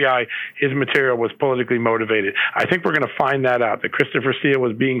the FBI his material was politically motivated. I think we're going to find that out, that Christopher Steele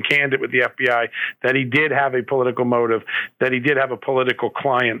was being candid with the FBI, that he did have a political political motive, that he did have a political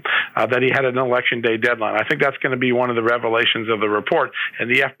client, that he had an election day deadline. I think that's going to be one of the revelations of the report, and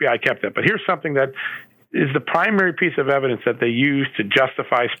the FBI kept it. But here's something that is the primary piece of evidence that they used to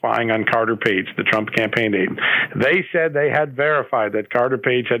justify spying on Carter Page, the Trump campaign aide. They said they had verified that Carter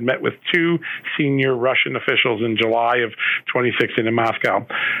Page had met with 2 senior Russian officials in July of 2016 in Moscow.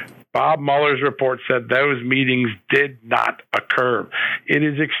 Bob Mueller's report said those meetings did not occur. It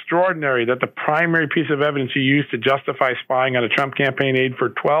is extraordinary that the primary piece of evidence you used to justify spying on a Trump campaign aide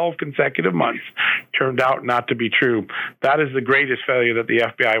for 12 consecutive months turned out not to be true. That is the greatest failure that the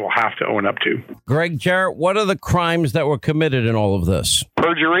FBI will have to own up to. Greg Jarrett, what are the crimes that were committed in all of this?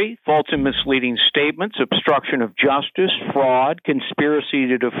 Perjury, false and misleading statements, obstruction of justice, fraud, conspiracy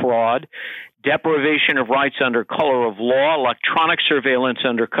to defraud, deprivation of rights under color of law, electronic surveillance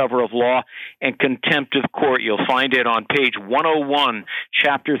under cover of law, and contempt of court. You'll find it on page 101,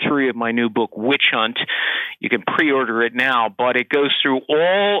 chapter 3 of my new book, Witch Hunt. You can pre-order it now, but it goes through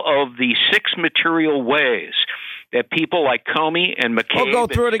all of the 6 material ways that people like Comey and McCabe... We'll go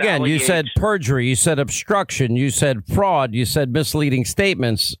through it again. You said perjury, you said obstruction, you said fraud, you said misleading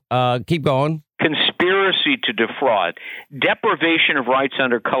statements. Keep going. Conspiracy to defraud, deprivation of rights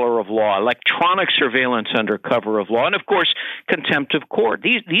under color of law, electronic surveillance under cover of law, and, of course, contempt of court.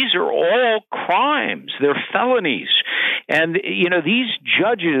 These are all crimes. They're felonies. And, these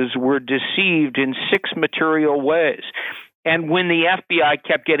judges were deceived in 6 material ways. And when the FBI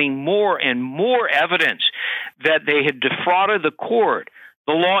kept getting more and more evidence that they had defrauded the court,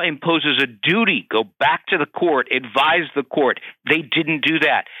 the law imposes a duty, go back to the court, advise the court. They didn't do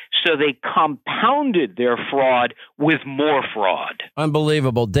that. So they compounded their fraud with more fraud.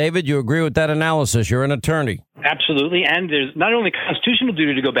 Unbelievable. David, you agree with that analysis? You're an attorney. Absolutely. And there's not only constitutional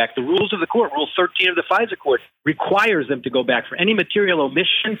duty to go back, the rules of the court, Rule 13 of the FISA court, requires them to go back for any material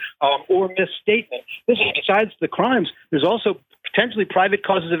omission or misstatement. Besides the crimes, there's also potentially private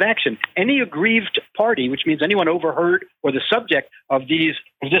causes of action. Any aggrieved party, which means anyone overheard or the subject of this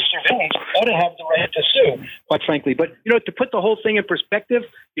surveillance, ought to have the right to sue, quite frankly. But, to put the whole thing in perspective,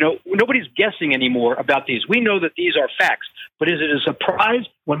 nobody's guessing anymore about these. We know that these are facts. But is it a surprise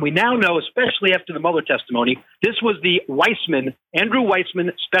when we now know, especially after the Mueller testimony, this was the Andrew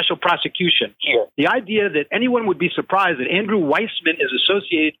Weissmann special prosecution here. The idea that anyone would be surprised that Andrew Weissmann is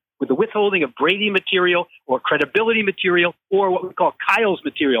associated with the withholding of Brady material or credibility material or what we call Kyle's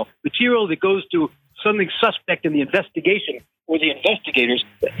material that goes to something suspect in the investigation or the investigators,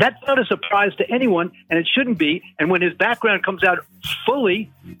 that's not a surprise to anyone, and it shouldn't be. And when his background comes out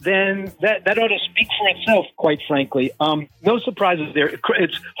fully, then that ought to speak for itself, quite frankly. No surprises there.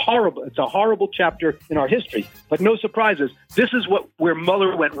 It's horrible. It's a horrible chapter in our history, but no surprises. This is where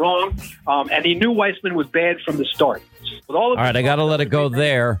Mueller went wrong, and he knew Weissmann was bad from the start. All right, I got to let it go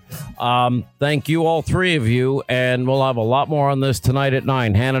there. Thank you, all 3 of you, and we'll have a lot more on this tonight at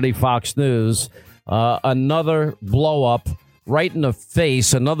 9. Hannity, Fox News. Another blow-up right in the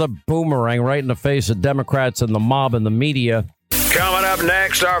face, another boomerang right in the face of Democrats and the mob and the media. Coming up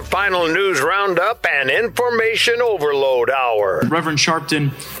next, our final news roundup and information overload hour. Reverend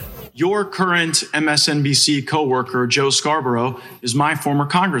Sharpton, your current MSNBC coworker, Joe Scarborough, is my former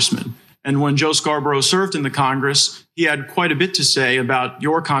congressman. And when Joe Scarborough served in the Congress, he had quite a bit to say about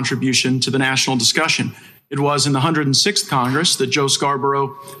your contribution to the national discussion. It was in the 106th Congress that Joe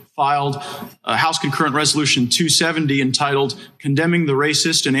Scarborough filed House Concurrent Resolution 270 entitled Condemning the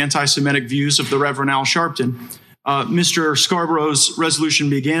Racist and Anti-Semitic Views of the Reverend Al Sharpton. Mr. Scarborough's resolution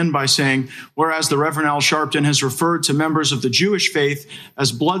began by saying, whereas the Reverend Al Sharpton has referred to members of the Jewish faith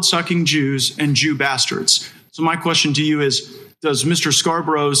as blood-sucking Jews and Jew bastards. So my question to you is, does Mr.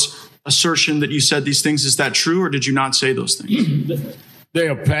 Scarborough's assertion that you said these things, is that true, or did you not say those things? They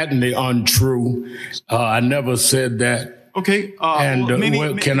are patently untrue. I never said that. Okay.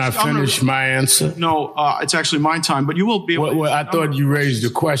 Can I finish my answer? No, it's actually my time, but you will be able to. I thought you raised the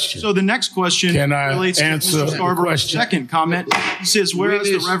question. So the next question relates to Mr. Scarborough's second comment. He says, whereas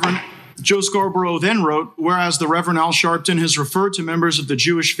the Reverend Joe Scarborough then wrote, whereas the Reverend Al Sharpton has referred to members of the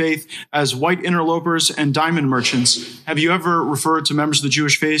Jewish faith as white interlopers and diamond merchants. Have you ever referred to members of the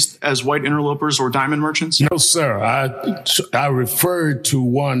Jewish faith as white interlopers or diamond merchants? No, sir. I referred to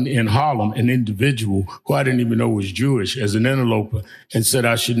one in Harlem, an individual who I didn't even know was Jewish, as an interloper, and said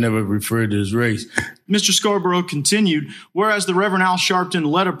I should never refer to his race. Mr. Scarborough continued, whereas the Reverend Al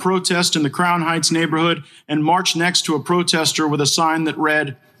Sharpton led a protest in the Crown Heights neighborhood and marched next to a protester with a sign that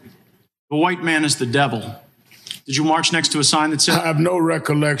read, "The white man is the devil." Did you march next to a sign that said? I have no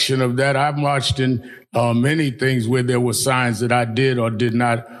recollection of that. I've marched in many things where there were signs that I did or did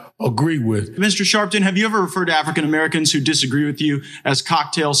not agree with. Mr. Sharpton, have you ever referred to African Americans who disagree with you as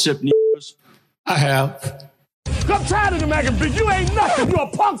cocktail sip Negroes? I have. I'm tired of the mac and bitch. You ain't nothing. You a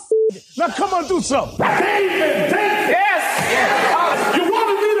punk. Now come on, do something. David, yes. You want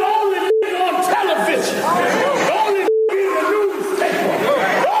to be the only nigga on television. The only nigga in the newspaper.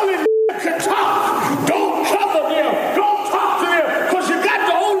 The only nigga can talk. Don't cover them. Don't talk to them. Because you got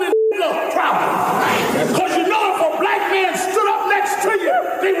the only nigga problem. Because you know if a black man stood up next to you,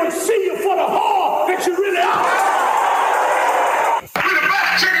 they would see you for the whore that you really are. We're the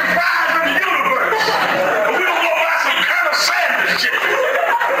best chicken fries in the universe. But we don't go buy some kind of sandwich chicken.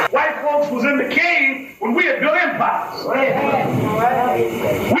 White folks was in the cave when we had built empires.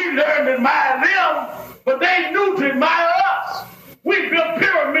 We learned to admire them, but they knew to admire us. We built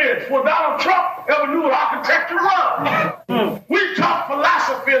pyramids before Donald Trump ever knew what architecture was. We taught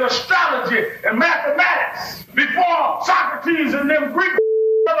philosophy and astrology and mathematics before Socrates and them Greeks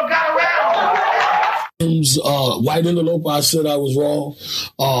never got around. White interloper, I said I was wrong.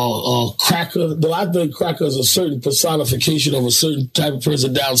 Cracker, though I think cracker is a certain personification of a certain type of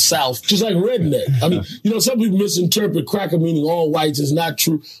person down south, just like redneck. I mean, some people misinterpret cracker meaning all whites is not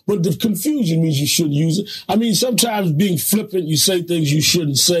true, but the confusion means you shouldn't use it. I mean, sometimes being flippant, you say things you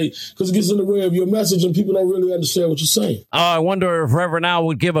shouldn't say because it gets in the way of your message and people don't really understand what you're saying. I wonder if Reverend Al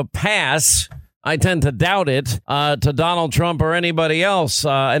would give a pass. I tend to doubt it, to Donald Trump or anybody else.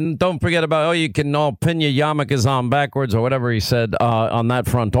 And don't forget about, you can all pin your yarmulkes on backwards or whatever he said on that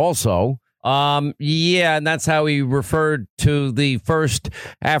front also. Yeah, and that's how he referred to the first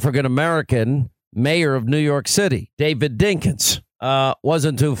African-American mayor of New York City, David Dinkins.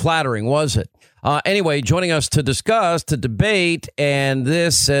 Wasn't too flattering, was it? Anyway, joining us to discuss, to debate, and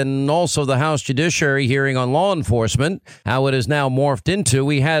this and also the House Judiciary hearing on law enforcement, how it is now morphed into.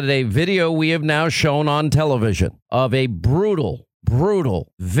 We had a video we have now shown on television of a brutal,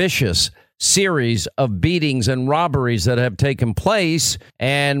 vicious series of beatings and robberies that have taken place.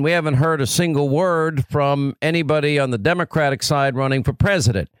 And we haven't heard a single word from anybody on the Democratic side running for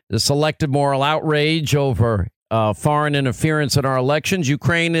president. The selective moral outrage over foreign interference in our elections.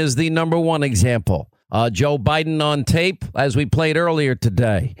 Ukraine is the number one example. Joe Biden on tape, as we played earlier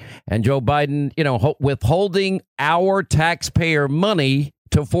today. And Joe Biden, withholding our taxpayer money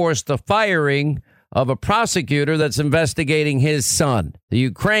to force the firing of a prosecutor that's investigating his son. The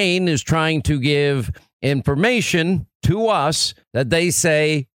Ukraine is trying to give information to us that they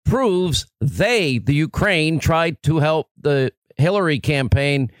say proves the Ukraine, tried to help the Hillary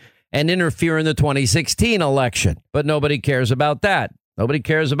campaign and interfere in the 2016 election. But nobody cares about that. Nobody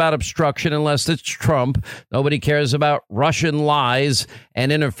cares about obstruction unless it's Trump. Nobody cares about Russian lies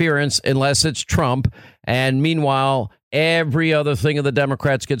and interference unless it's Trump. And meanwhile, every other thing of the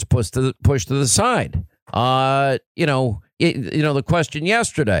Democrats gets pushed to the side. The question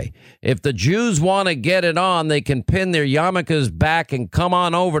yesterday, if the Jews want to get it on, they can pin their yarmulkes back and come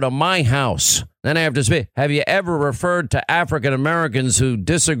on over to my house. Then I have to say, have you ever referred to African Americans who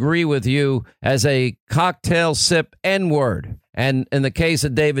disagree with you as a cocktail sip N-word? And in the case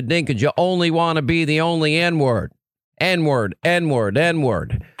of David Dinkins, you only want to be the only N-word. N-word, N-word,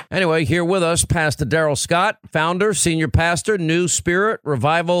 N-word. Anyway, here with us, Pastor Darrell Scott, founder, senior pastor, New Spirit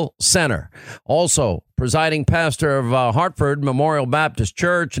Revival Center. Also, presiding pastor of Hartford Memorial Baptist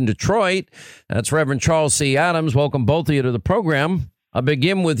Church in Detroit. That's Reverend Charles C. Adams. Welcome both of you to the program. I'll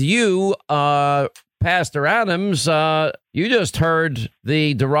begin with you, Pastor Adams. You just heard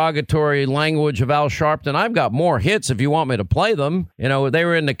the derogatory language of Al Sharpton. I've got more hits if you want me to play them. They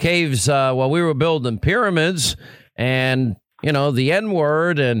were in the caves while we were building pyramids, and the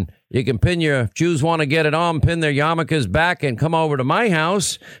N-word, and you can pin your, if Jews want to get it on, pin their yarmulkes back and come over to my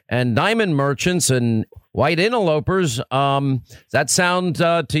house, and diamond merchants and white interlopers. Does that sound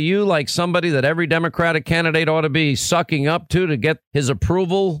to you like somebody that every Democratic candidate ought to be sucking up to get his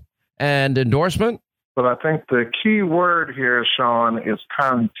approval and endorsement? But I think the key word here, Sean, is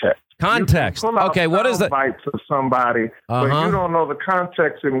context. Context. Okay, what is that? Bite to somebody, but you don't know the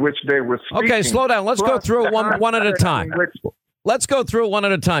context in which they were speaking. Okay, slow down. Let's go through it one at a time. Let's go through it one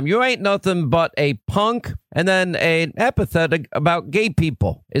at a time. You ain't nothing but a punk, and then an epithet about gay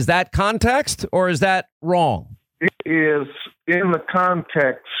people. Is that context, or is that wrong? It is in the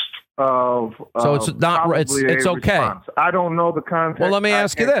context of so it's not it's okay. Response. I don't know the context. Well, let me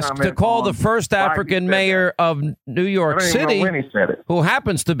ask you this: to call the first African mayor of New York City, who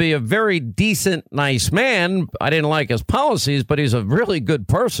happens to be a very decent, nice man. I didn't like his policies, but he's a really good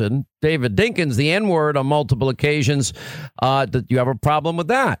person. David Dinkins, the N-word on multiple occasions. Do you have a problem with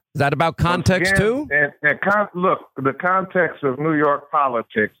that? Is that about context too? Look, the context of New York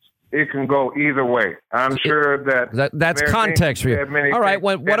politics. It can go either way. I'm sure that's context for you. All right.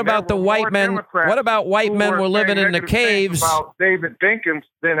 What about the white men? What about white men were living in the caves? About David Dinkins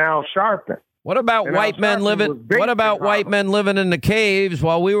than Al Sharpton. What about white men living? What about white men living in the caves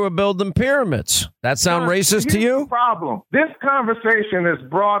while we were building pyramids? That sound racist to you? Problem. This conversation is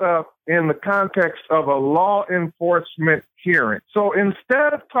brought up in the context of a law enforcement hearing. So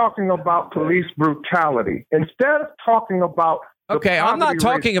instead of talking about police brutality, instead of talking about okay, I'm not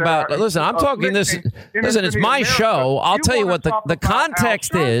talking about. Listen, I'm talking this. Listen, it's my show. I'll tell you what the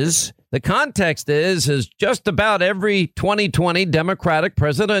context is. The context is just about every 2020 Democratic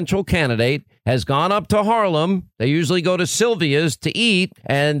presidential candidate has gone up to Harlem. They usually go to Sylvia's to eat,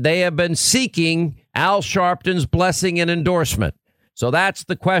 and they have been seeking Al Sharpton's blessing and endorsement. So that's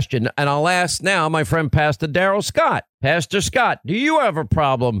the question. And I'll ask now my friend Pastor Darrell Scott. Pastor Scott, do you have a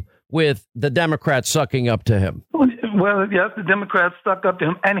problem with the Democrats sucking up to him? Well, yes, the Democrats stuck up to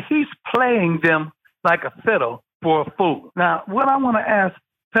him, and he's playing them like a fiddle for a fool. Now, what I want to ask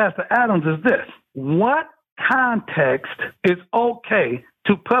Pastor Adams is this. What context is okay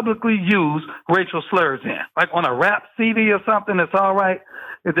to publicly use racial slurs in? Like on a rap CD or something, it's all right?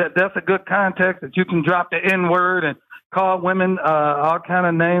 That's a good context that you can drop the N-word and call women all kind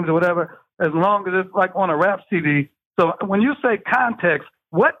of names or whatever, as long as it's like on a rap CD. So when you say context,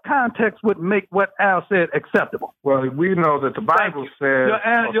 what context would make what Al said acceptable? Well, we know that the Bible says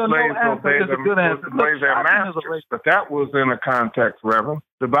your no answer is a good answer. Their masters, but that was in a context, Reverend.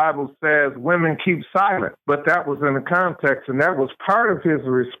 The Bible says women keep silent, but that was in a context, and that was part of his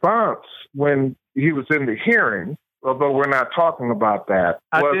response when he was in the hearing. Although we're not talking about that.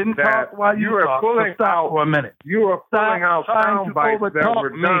 I didn't talk while you were pulling out for a minute. You are pulling out sound bites that were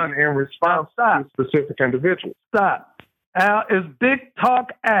done in response to specific individuals. Stop. Al is Big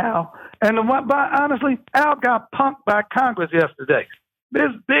Talk Al. And honestly, Al got punked by Congress yesterday. This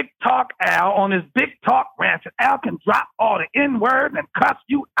Big Talk Al on his Big Talk ranch, and Al can drop all the N-word and cuss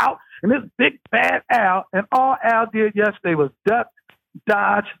you out. And this big bad Al, and all Al did yesterday was duck,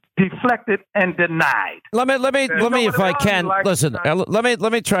 dodge, deflected, and denied. Let me, if I can, listen.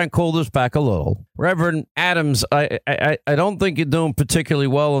 Let me try and cool this back a little, Reverend Adams. I don't think you're doing particularly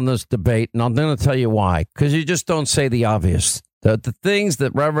well in this debate, and I'm going to tell you why. Because you just don't say the obvious. The things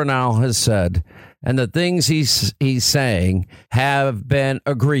that Reverend Al has said and the things he's saying have been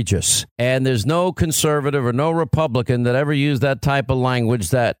egregious. And there's no conservative or no Republican that ever used that type of language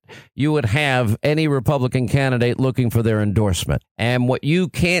that you would have any Republican candidate looking for their endorsement. And what you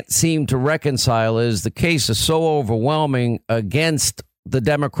can't seem to reconcile is the case is so overwhelming against the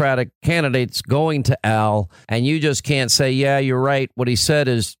Democratic candidates going to Al, and you just can't say, yeah, you're right. What he said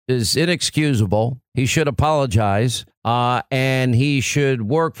is inexcusable. He should apologize, and he should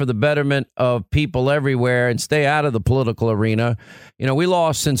work for the betterment of people everywhere and stay out of the political arena. You know, we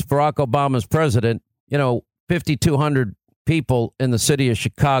lost since Barack Obama's president, 5,200 people in the city of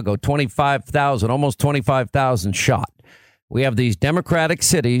Chicago, 25,000, almost 25,000 shot. We have these Democratic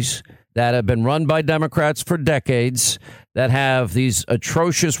cities that have been run by Democrats for decades, that have these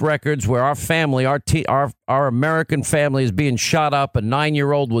atrocious records where our family, our American family is being shot up. A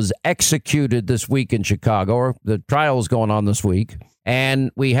 9-year-old was executed this week in Chicago, or the trial is going on this week. And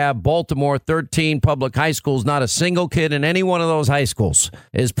we have Baltimore, 13 public high schools. Not a single kid in any one of those high schools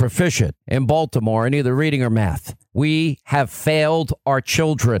is proficient in Baltimore in either reading or math. We have failed our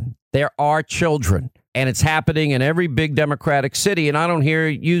children. There are children. And it's happening in every big Democratic city. And I don't hear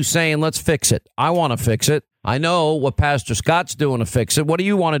you saying, let's fix it. I want to fix it. I know what Pastor Scott's doing to fix it. What do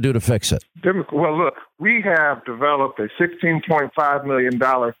you want to do to fix it? Well, look, we have developed a $16.5 million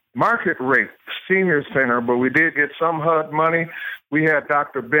market rate senior center, but we did get some HUD money. We had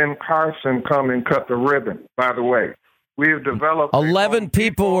Dr. Ben Carson come and cut the ribbon, by the way. We have developed 11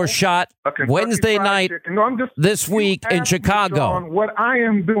 people were shot Wednesday night this week in Chicago. What I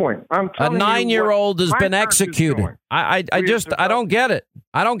am doing, I'm telling you, a 9-year-old has been executed. I don't get it.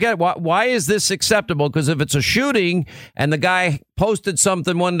 I don't get it. Why is this acceptable? Because if it's a shooting and the guy posted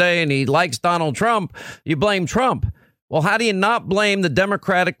something one day and he likes Donald Trump, you blame Trump. Well, how do you not blame the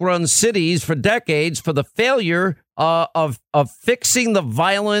Democratic-run cities for decades for the failure of fixing the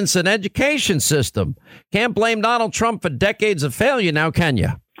violence and education system? Can't blame Donald Trump for decades of failure now, can you?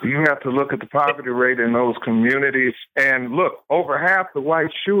 You have to look at the poverty rate in those communities. And look, over half the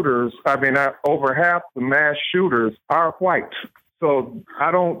over half the mass shooters are white. So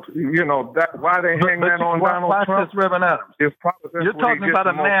I don't, why they hang that on Donald Trump? This, Reverend Adams. You're talking about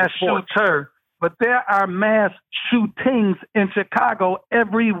a mass shooter but there are mass shootings in Chicago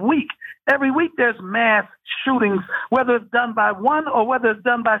every week. Every week there's mass shootings, whether it's done by one or whether it's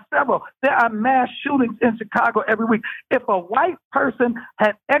done by several. There are mass shootings in Chicago every week. If a white person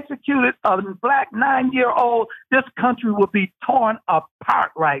had executed a black 9-year-old, this country would be torn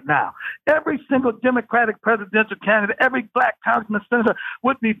apart right now. Every single Democratic presidential candidate, every black congressman, senator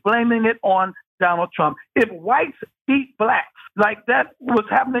would be blaming it on Donald Trump. If whites eat blacks like that was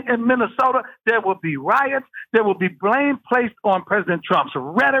happening in Minnesota, there will be riots. There will be blame placed on President Trump's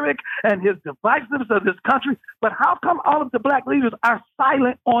rhetoric and his divisiveness of this country. But how come all of the black leaders are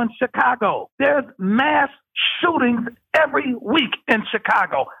silent on Chicago? There's mass shootings every week in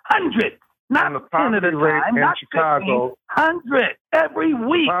Chicago. Hundreds. Not 10 at a time, not 15, 100 every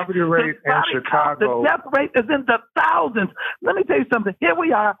week. Poverty rate in Chicago. The death rate is in the thousands. Let me tell you something. Here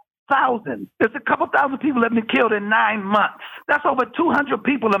we are. Thousands. There's a couple thousand people that have been killed in 9 months. That's over 200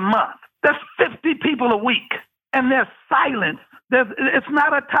 people a month. That's 50 people a week. And there's silence. It's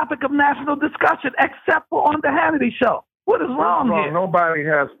not a topic of national discussion except for on the Hannity show. What is wrong here? Nobody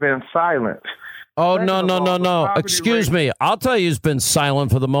has been silent. Oh, no. Excuse me. I'll tell you who's been silent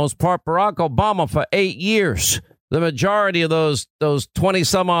for the most part. Barack Obama for 8 years. The majority of those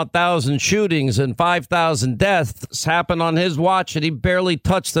 20-some-odd thousand shootings and 5,000 deaths happened on his watch, and he barely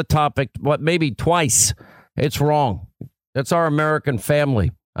touched the topic, maybe twice. It's wrong. That's our American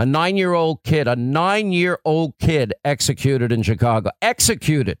family. A 9-year-old kid executed in Chicago.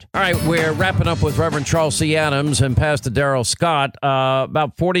 Executed. All right, we're wrapping up with Reverend Charles C. Adams and Pastor Darrell Scott.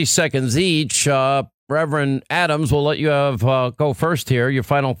 About 40 seconds each. Reverend Adams, we'll let you go first here. Your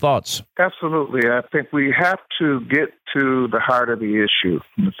final thoughts. Absolutely. I think we have to get to the heart of the issue.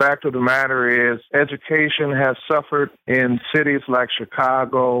 The fact of the matter is education has suffered in cities like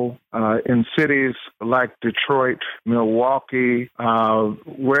Chicago, in cities like Detroit, Milwaukee,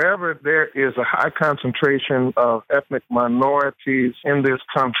 wherever there is a high concentration of ethnic minorities in this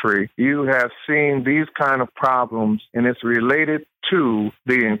country, you have seen these kind of problems, and it's related to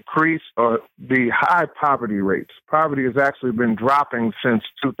the increase or the high poverty rates. Poverty has actually been dropping since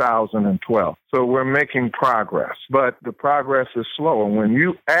 2012. So we're making progress, but the progress is slow. And when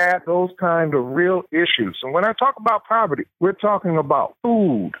you add those kind of real issues, and when I talk about poverty, we're talking about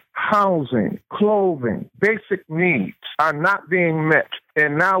food, housing, clothing, basic needs are not being met.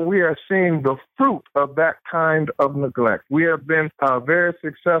 And now we are seeing the fruit of that kind of neglect. We have been very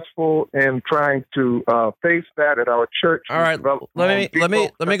successful in trying to face that at our church. All right, let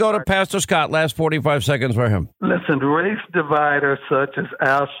me go to Pastor Scott. Last 45 seconds for him. Listen, race dividers such as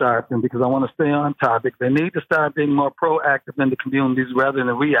Al Sharpton, because I want to stay on topic, they need to start being more proactive in the communities rather than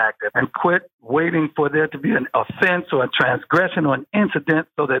reactive, and quit waiting for there to be an offense or a transgression or an incident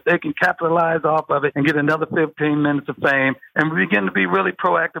so that they can capitalize off of it and get another 15 minutes of fame, and begin to be really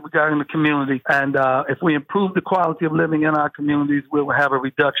proactive regarding the community. And if we improve the quality of living in our communities, we will have a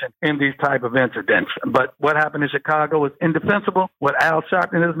reduction in these type of incidents. But what happened in Chicago is indefensible. What Al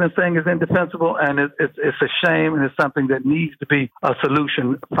Sharpton has been saying is indefensible, and it's a shame, and it's something that needs to be a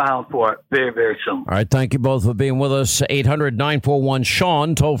solution found for very, very soon. All right, thank you both for being with us.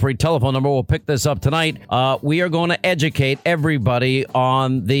 800-941-SEAN, toll-free telephone number. We'll pick this up tonight. We are going to educate everybody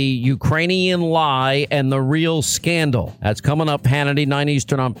on the Ukrainian lie and the real scandal. That's coming up, Hannity, 9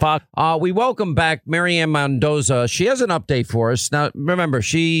 Eastern on Fox. We welcome back Marianne Mendoza. She has an update for us. Now, remember,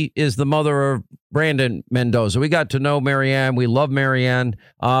 she is the mother of Brandon Mendoza. We got to know Marianne. We love Marianne.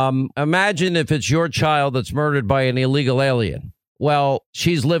 Imagine if it's your child that's murdered by an illegal alien. Well,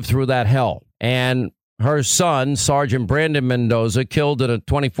 she's lived through that hell. And her son, Sergeant Brandon Mendoza, killed in a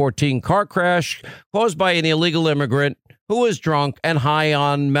 2014 car crash caused by an illegal immigrant who was drunk and high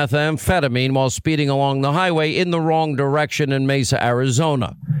on methamphetamine while speeding along the highway in the wrong direction in Mesa,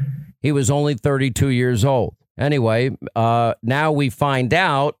 Arizona. He was only 32 years old. Anyway, now we find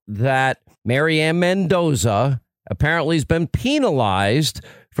out that Marianne Mendoza apparently has been penalized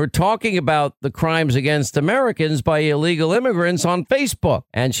for talking about the crimes against Americans by illegal immigrants on Facebook.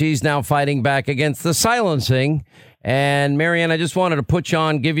 And she's now fighting back against the silencing. And Marianne, I just wanted to put you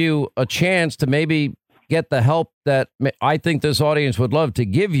on, give you a chance to maybe get the help that I think this audience would love to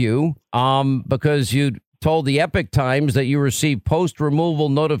give you, because you told the Epic Times that you received post-removal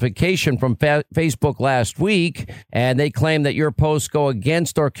notification from Facebook last week, and they claim that your posts go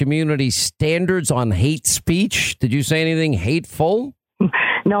against our community's standards on hate speech. Did you say anything hateful?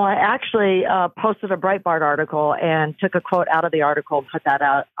 No, I actually posted a Breitbart article and took a quote out of the article and put that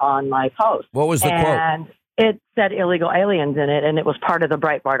out on my post. What was the quote? And it said illegal aliens in it, and it was part of the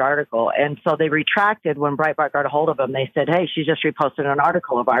Breitbart article. And so they retracted when Breitbart got a hold of them. They said, hey, she just reposted an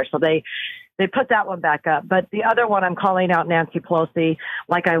article of ours. So they put that one back up. But the other one, I'm calling out Nancy Pelosi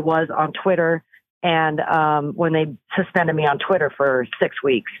like I was on Twitter And when they suspended me on Twitter for 6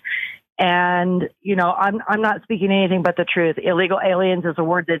 weeks. And, you know, I'm not speaking anything but the truth. Illegal aliens is a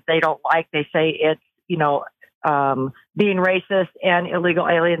word that they don't like. They say it's, you know, being racist, and illegal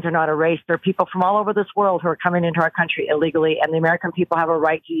aliens are not a race. They're people from all over this world who are coming into our country illegally, and the American people have a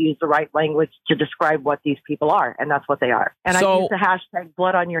right to use the right language to describe what these people are, and that's what they are. And I use the hashtag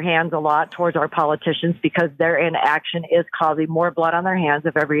blood on your hands a lot towards our politicians because their inaction is causing more blood on their hands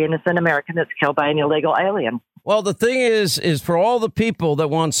of every innocent American that's killed by an illegal alien. Well, the thing is for all the people that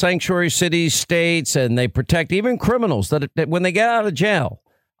want sanctuary cities, states, and they protect even criminals that when they get out of jail,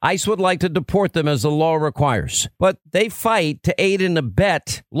 ICE would like to deport them as the law requires. But they fight to aid and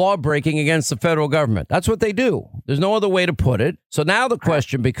abet law breaking against the federal government. That's what they do. There's no other way to put it. So now the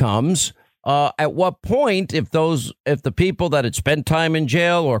question becomes, at what point, if the people that had spent time in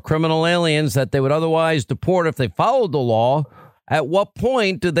jail or criminal aliens that they would otherwise deport if they followed the law, at what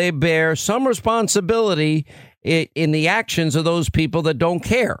point do they bear some responsibility in the actions of those people that don't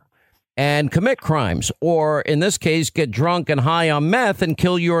care and commit crimes, or in this case, get drunk and high on meth and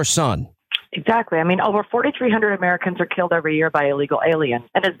kill your son? Exactly. I mean, over 4,300 Americans are killed every year by illegal aliens.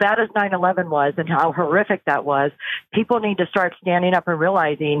 And as bad as 9/11 was and how horrific that was, people need to start standing up and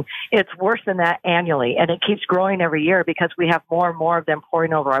realizing it's worse than that annually. And it keeps growing every year because we have more and more of them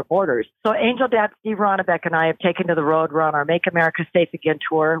pouring over our borders. So Angel Dad Steve Ronnebeck and I have taken to the road. We're on our Make America Safe Again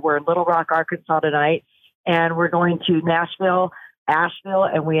tour. We're in Little Rock, Arkansas tonight. And we're going to Nashville, Asheville,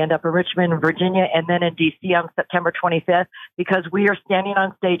 and we end up in Richmond, Virginia, and then in D.C. on September 25th, because we are standing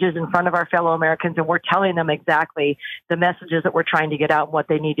on stages in front of our fellow Americans, and we're telling them exactly the messages that we're trying to get out and what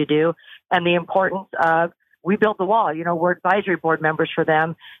they need to do, and the importance of we built the wall. You know, we're advisory board members for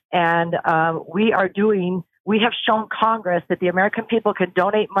them, and we have shown Congress that the American people can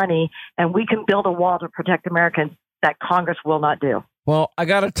donate money, and we can build a wall to protect Americans that Congress will not do. Well, I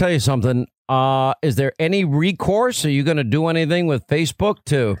got to tell you something. Is there any recourse? Are you going to do anything with Facebook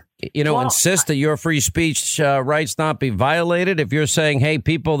to, insist that your free speech rights not be violated? If you're saying, hey,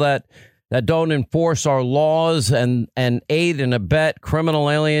 people that don't enforce our laws and aid and abet criminal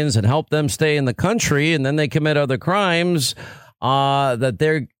aliens and help them stay in the country, and then they commit other crimes,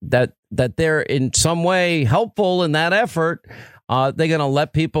 that they're in some way helpful in that effort, they're going to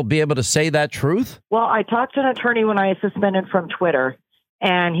let people be able to say that truth? Well, I talked to an attorney when I was suspended from Twitter,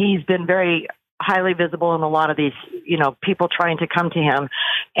 and he's been very highly visible in a lot of these, people trying to come to him.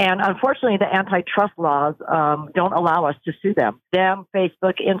 And unfortunately, the antitrust laws don't allow us to sue them.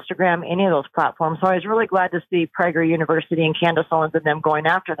 Facebook, Instagram, any of those platforms. So I was really glad to see Prager University and Candace Owens and them going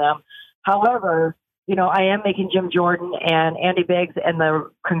after them. However, I am making Jim Jordan and Andy Biggs and the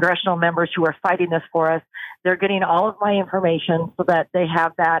congressional members who are fighting this for us, they're getting all of my information so that they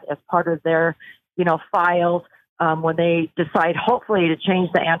have that as part of their, files. When they decide, hopefully, to change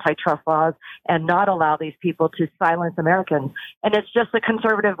the antitrust laws and not allow these people to silence Americans. And it's just the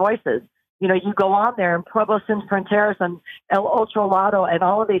conservative voices. You go on there, and Pueblo Sin Fronteras and El Otro Lado and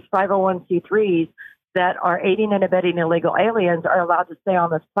all of these 501c3s that are aiding and abetting illegal aliens are allowed to stay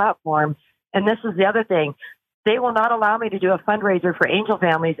on this platform. And this is the other thing. They will not allow me to do a fundraiser for Angel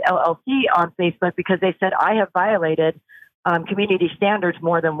Families LLC on Facebook because they said I have violated community standards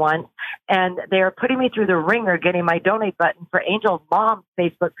more than once, and they are putting me through the ringer getting my donate button for Angel's mom's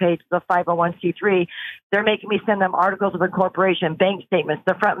Facebook page, the 501c3. They're making me send them articles of incorporation, bank statements,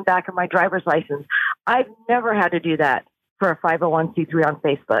 the front and back of my driver's license. I've never had to do that for a 501c3 on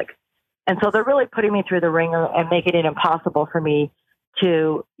Facebook. And so they're really putting me through the ringer and making it impossible for me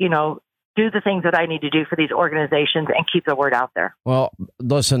to, do the things that I need to do for these organizations and keep the word out there. Well,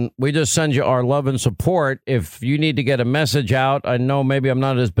 listen, we just send you our love and support. If you need to get a message out, I know maybe I'm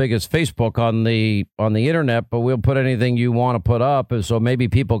not as big as Facebook on the internet, but we'll put anything you want to put up. So maybe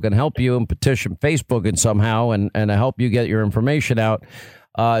people can help you and petition Facebook and somehow and help you get your information out.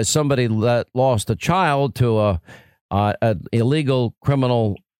 As somebody that lost a child to an illegal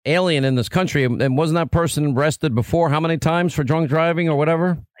criminal alien in this country, and wasn't that person arrested before? How many times for drunk driving or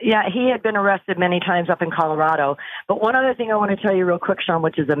whatever? Yeah, he had been arrested many times up in Colorado. But one other thing I want to tell you real quick, Sean,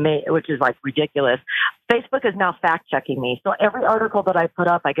 which is like ridiculous. Facebook is now fact checking me. So every article that I put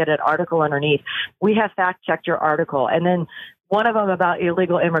up, I get an article underneath. We have fact checked your article, and then one of them about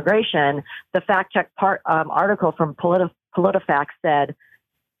illegal immigration. The fact check article from PolitiFact said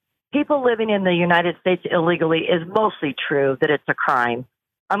people living in the United States illegally is mostly true that it's a crime.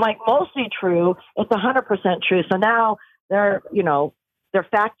 I'm like, mostly true. It's 100% true. So now they're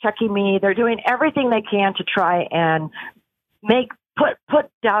fact checking me. They're doing everything they can to try and put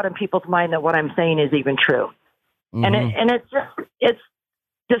doubt in people's mind that what I'm saying is even true. Mm-hmm. And it's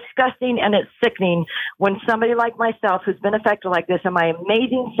disgusting and it's sickening when somebody like myself who's been affected like this, and my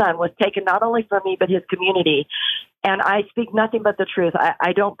amazing son was taken not only from me but his community. And I speak nothing but the truth.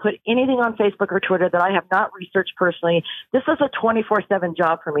 I don't put anything on Facebook or Twitter that I have not researched personally. This is a 24/7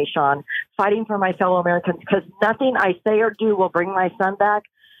 job for me, Sean, fighting for my fellow Americans, because nothing I say or do will bring my son back.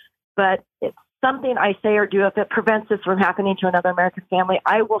 But it's something I say or do, if it prevents this from happening to another American family,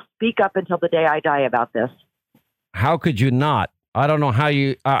 I will speak up until the day I die about this. How could you not? I don't know how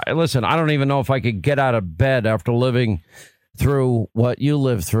you listen. I don't even know if I could get out of bed after living through what you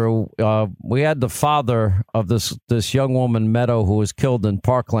lived through. We had the father of this young woman, Meadow, who was killed in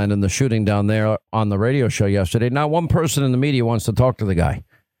Parkland in the shooting down there on the radio show yesterday. Not one person in the media wants to talk to the guy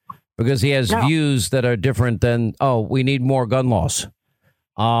because he has views that are different than, we need more gun laws.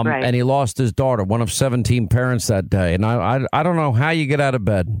 Right. And he lost his daughter, one of 17 parents that day. And I don't know how you get out of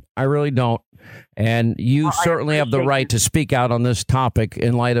bed. I really don't. And you certainly have the right to speak out on this topic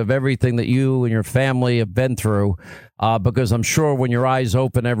in light of everything that you and your family have been through, because I'm sure when your eyes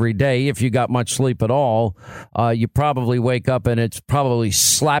open every day, if you got much sleep at all, you probably wake up and it probably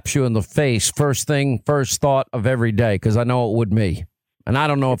slaps you in the face first thought of every day, because I know it would me. And I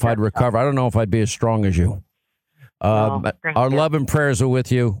don't know if I'd recover. I don't know if I'd be as strong as you. Our love and prayers are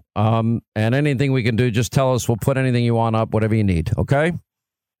with you. And anything we can do, just tell us. We'll put anything you want up, whatever you need. Okay?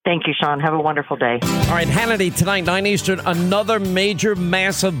 Thank you, Sean. Have a wonderful day. All right, Hannity tonight, 9 Eastern, another major,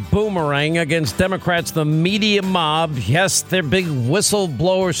 massive boomerang against Democrats, the media mob. Yes, their big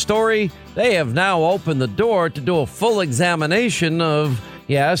whistleblower story. They have now opened the door to do a full examination of,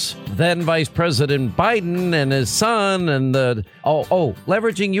 yes, then Vice President Biden and his son and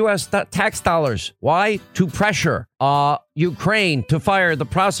leveraging U.S. tax dollars. Why? To pressure Ukraine to fire the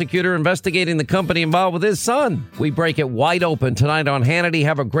prosecutor investigating the company involved with his son. We break it wide open tonight on Hannity.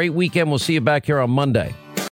 Have a great weekend. We'll see you back here on Monday.